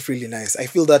really nice. I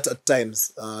feel that at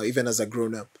times, even as a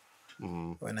grown up,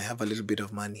 when I have a little bit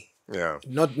of money. Yeah.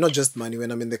 Not just money,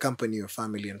 when I'm in the company of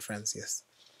family and friends, yes.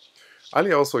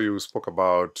 Ali, also you spoke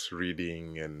about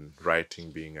reading and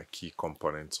writing being a key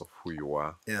component of who you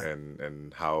are, Yeah.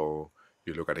 and how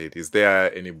you look at it. Is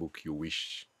there any book you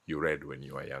wish you read when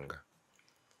you were younger?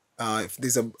 If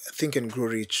there's a Think and Grow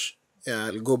Rich, yeah,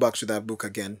 I'll go back to that book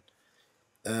again.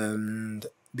 And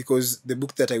because the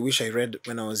book that I wish I read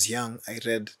when I was young, I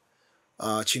read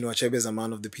Chinua Achebe's A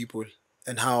Man of the People,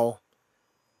 and how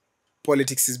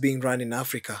politics is being run in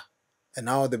Africa, and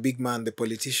how the big man, the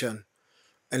politician,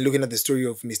 and looking at the story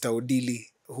of Mr.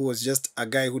 Odili, who was just a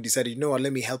guy who decided, you know what,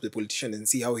 let me help the politician and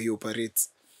see how he operates.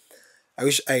 I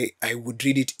wish I would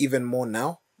read it even more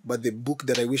now, but the book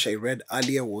that I wish I read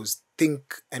earlier was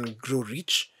Think and Grow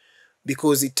Rich,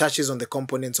 because it touches on the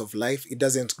components of life. It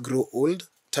doesn't grow old,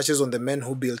 touches on the men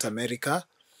who built America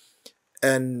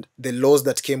and the laws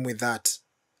that came with that.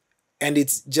 And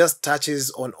it just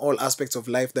touches on all aspects of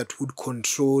life that would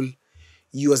control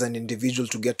you as an individual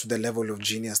to get to the level of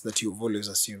genius that you've always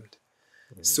assumed.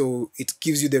 So it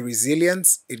gives you the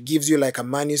resilience. It gives you like a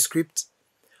manuscript.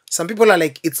 Some people are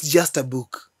like, it's just a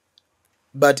book.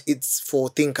 But it's for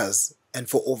thinkers and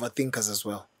for overthinkers as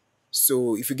well.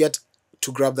 So if you get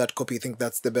to grab that copy, I think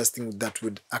that's the best thing that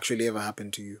would actually ever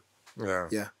happen to you. Yeah.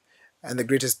 Yeah. And The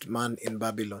Greatest Man in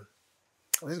Babylon.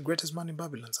 What is The Greatest Man in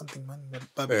Babylon? Something man in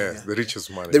Babylon. Yeah, The Richest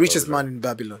Man. The Richest Man in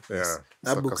Babylon. Yeah. Yes.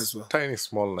 That It's book like a as well. Tiny,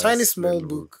 small, nice Tiny, small little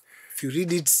book. If you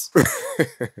read it,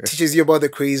 teaches you about the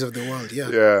craze of the world. Yeah.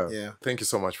 Yeah. Yeah. Thank you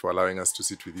so much for allowing us to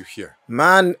sit with you here.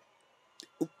 Man,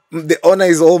 the honor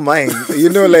is all mine. You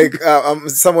know, like I'm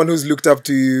someone who's looked up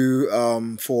to you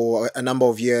for a number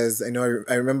of years. I know.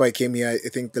 I remember I came here. I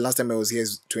think the last time I was here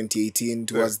is 2018,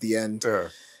 towards the end. Yeah.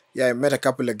 Yeah, I met a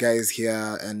couple of guys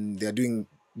here, and they're doing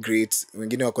great.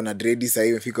 Wengine wako na dreadi sasa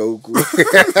hivi fika huku.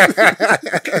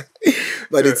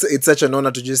 But it's such an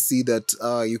honor to just see that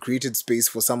you created space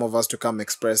for some of us to come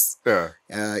express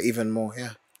even more.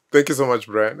 Yeah. Thank you so much,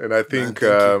 Brian. And I think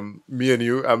me and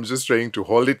you, I'm just trying to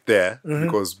hold it there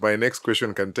because my next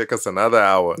question can take us another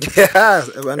hour. Yeah,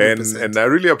 100%. And I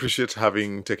really appreciate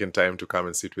having taken time to come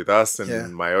and sit with us.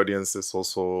 And my audience is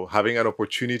also having an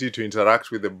opportunity to interact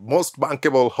with the most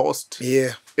bankable host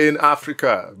in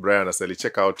Africa, Brian Aseli.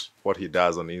 Check out what he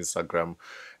does on Instagram.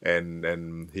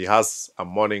 And he has a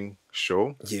morning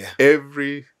show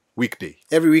every weekday.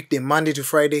 Every weekday, Monday to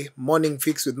Friday, Morning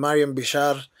Fix with Mariam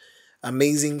Bishar.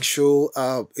 Amazing show.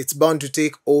 It's bound to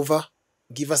take over.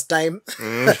 Give us time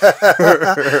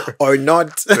or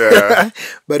not.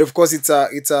 But of course, it's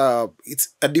a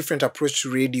different approach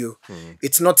to radio.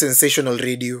 It's not sensational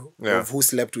radio of who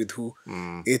slept with who.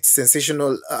 It's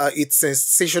sensational. It's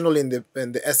sensational in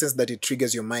the essence that it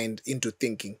triggers your mind into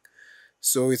thinking.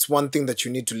 So it's one thing that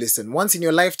you need to listen. Once in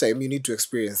your lifetime, you need to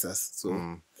experience us.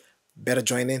 So better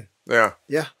join in. Yeah.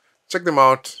 Check them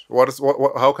out.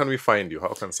 How can we find you? How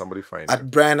can somebody find you? At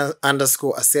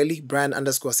Brian_Aseli.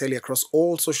 Brian_Aseli across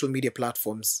all social media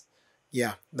platforms.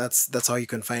 Yeah, that's how you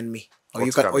can find me. Or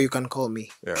you can call me.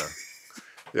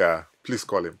 Yeah. Please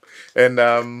call him.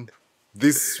 And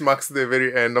this marks the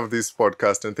very end of this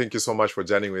podcast. And thank you so much for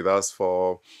joining with us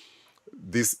for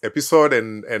this episode.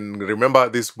 And remember,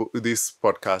 this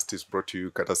podcast is brought to you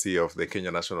courtesy of the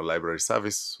Kenya National Library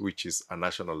Service, which is a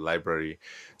national library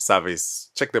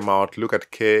service. Check them out. Look at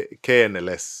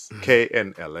knls.ac.ke.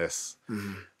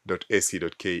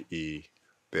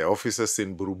 Their offices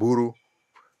in Buruburu,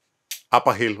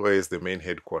 Upper Hill, where is the main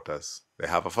headquarters. They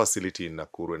have a facility in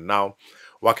Nakuru, and now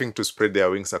working to spread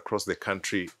their wings across the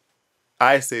country.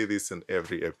 I say this in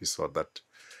every episode,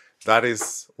 that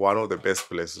is one of the best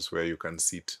places where you can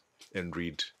sit and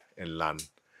read and learn.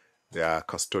 They are a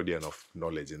custodian of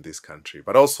knowledge in this country.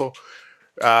 But also,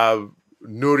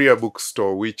 Nuria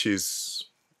Bookstore, which is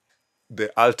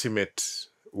the ultimate,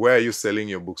 where are you selling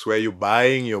your books? Where are you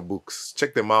buying your books?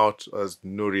 Check them out as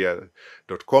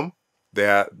nuria.com. They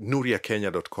are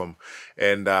nuriakenya.com.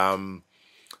 And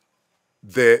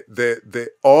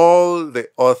all the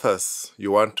authors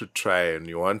you want to try and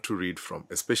you want to read from,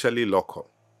 especially local,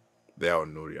 they are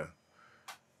on Nuria.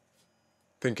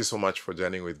 Thank you so much for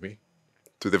journeying with me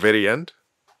to the very end.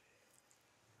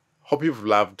 Hope you've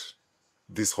loved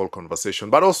this whole conversation,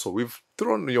 but also we've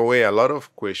thrown your way a lot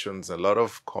of questions, a lot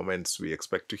of comments. We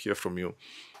expect to hear from you.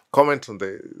 Comment on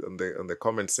the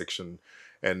comment section,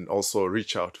 and also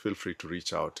reach out. Feel free to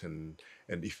reach out, and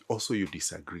if also you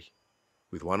disagree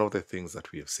with one of the things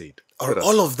that we have said, Or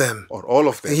all of them. or all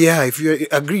of them. Yeah, if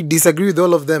you disagree with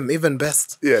all of them, even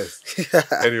best. Yes.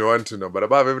 And you want to know. But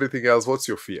above everything else, what's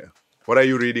your fear? What are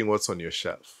you reading? What's on your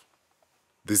shelf?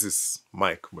 This is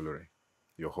Mike Mulure,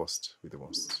 your host with the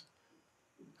most.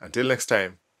 Until next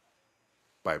time,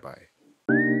 bye-bye.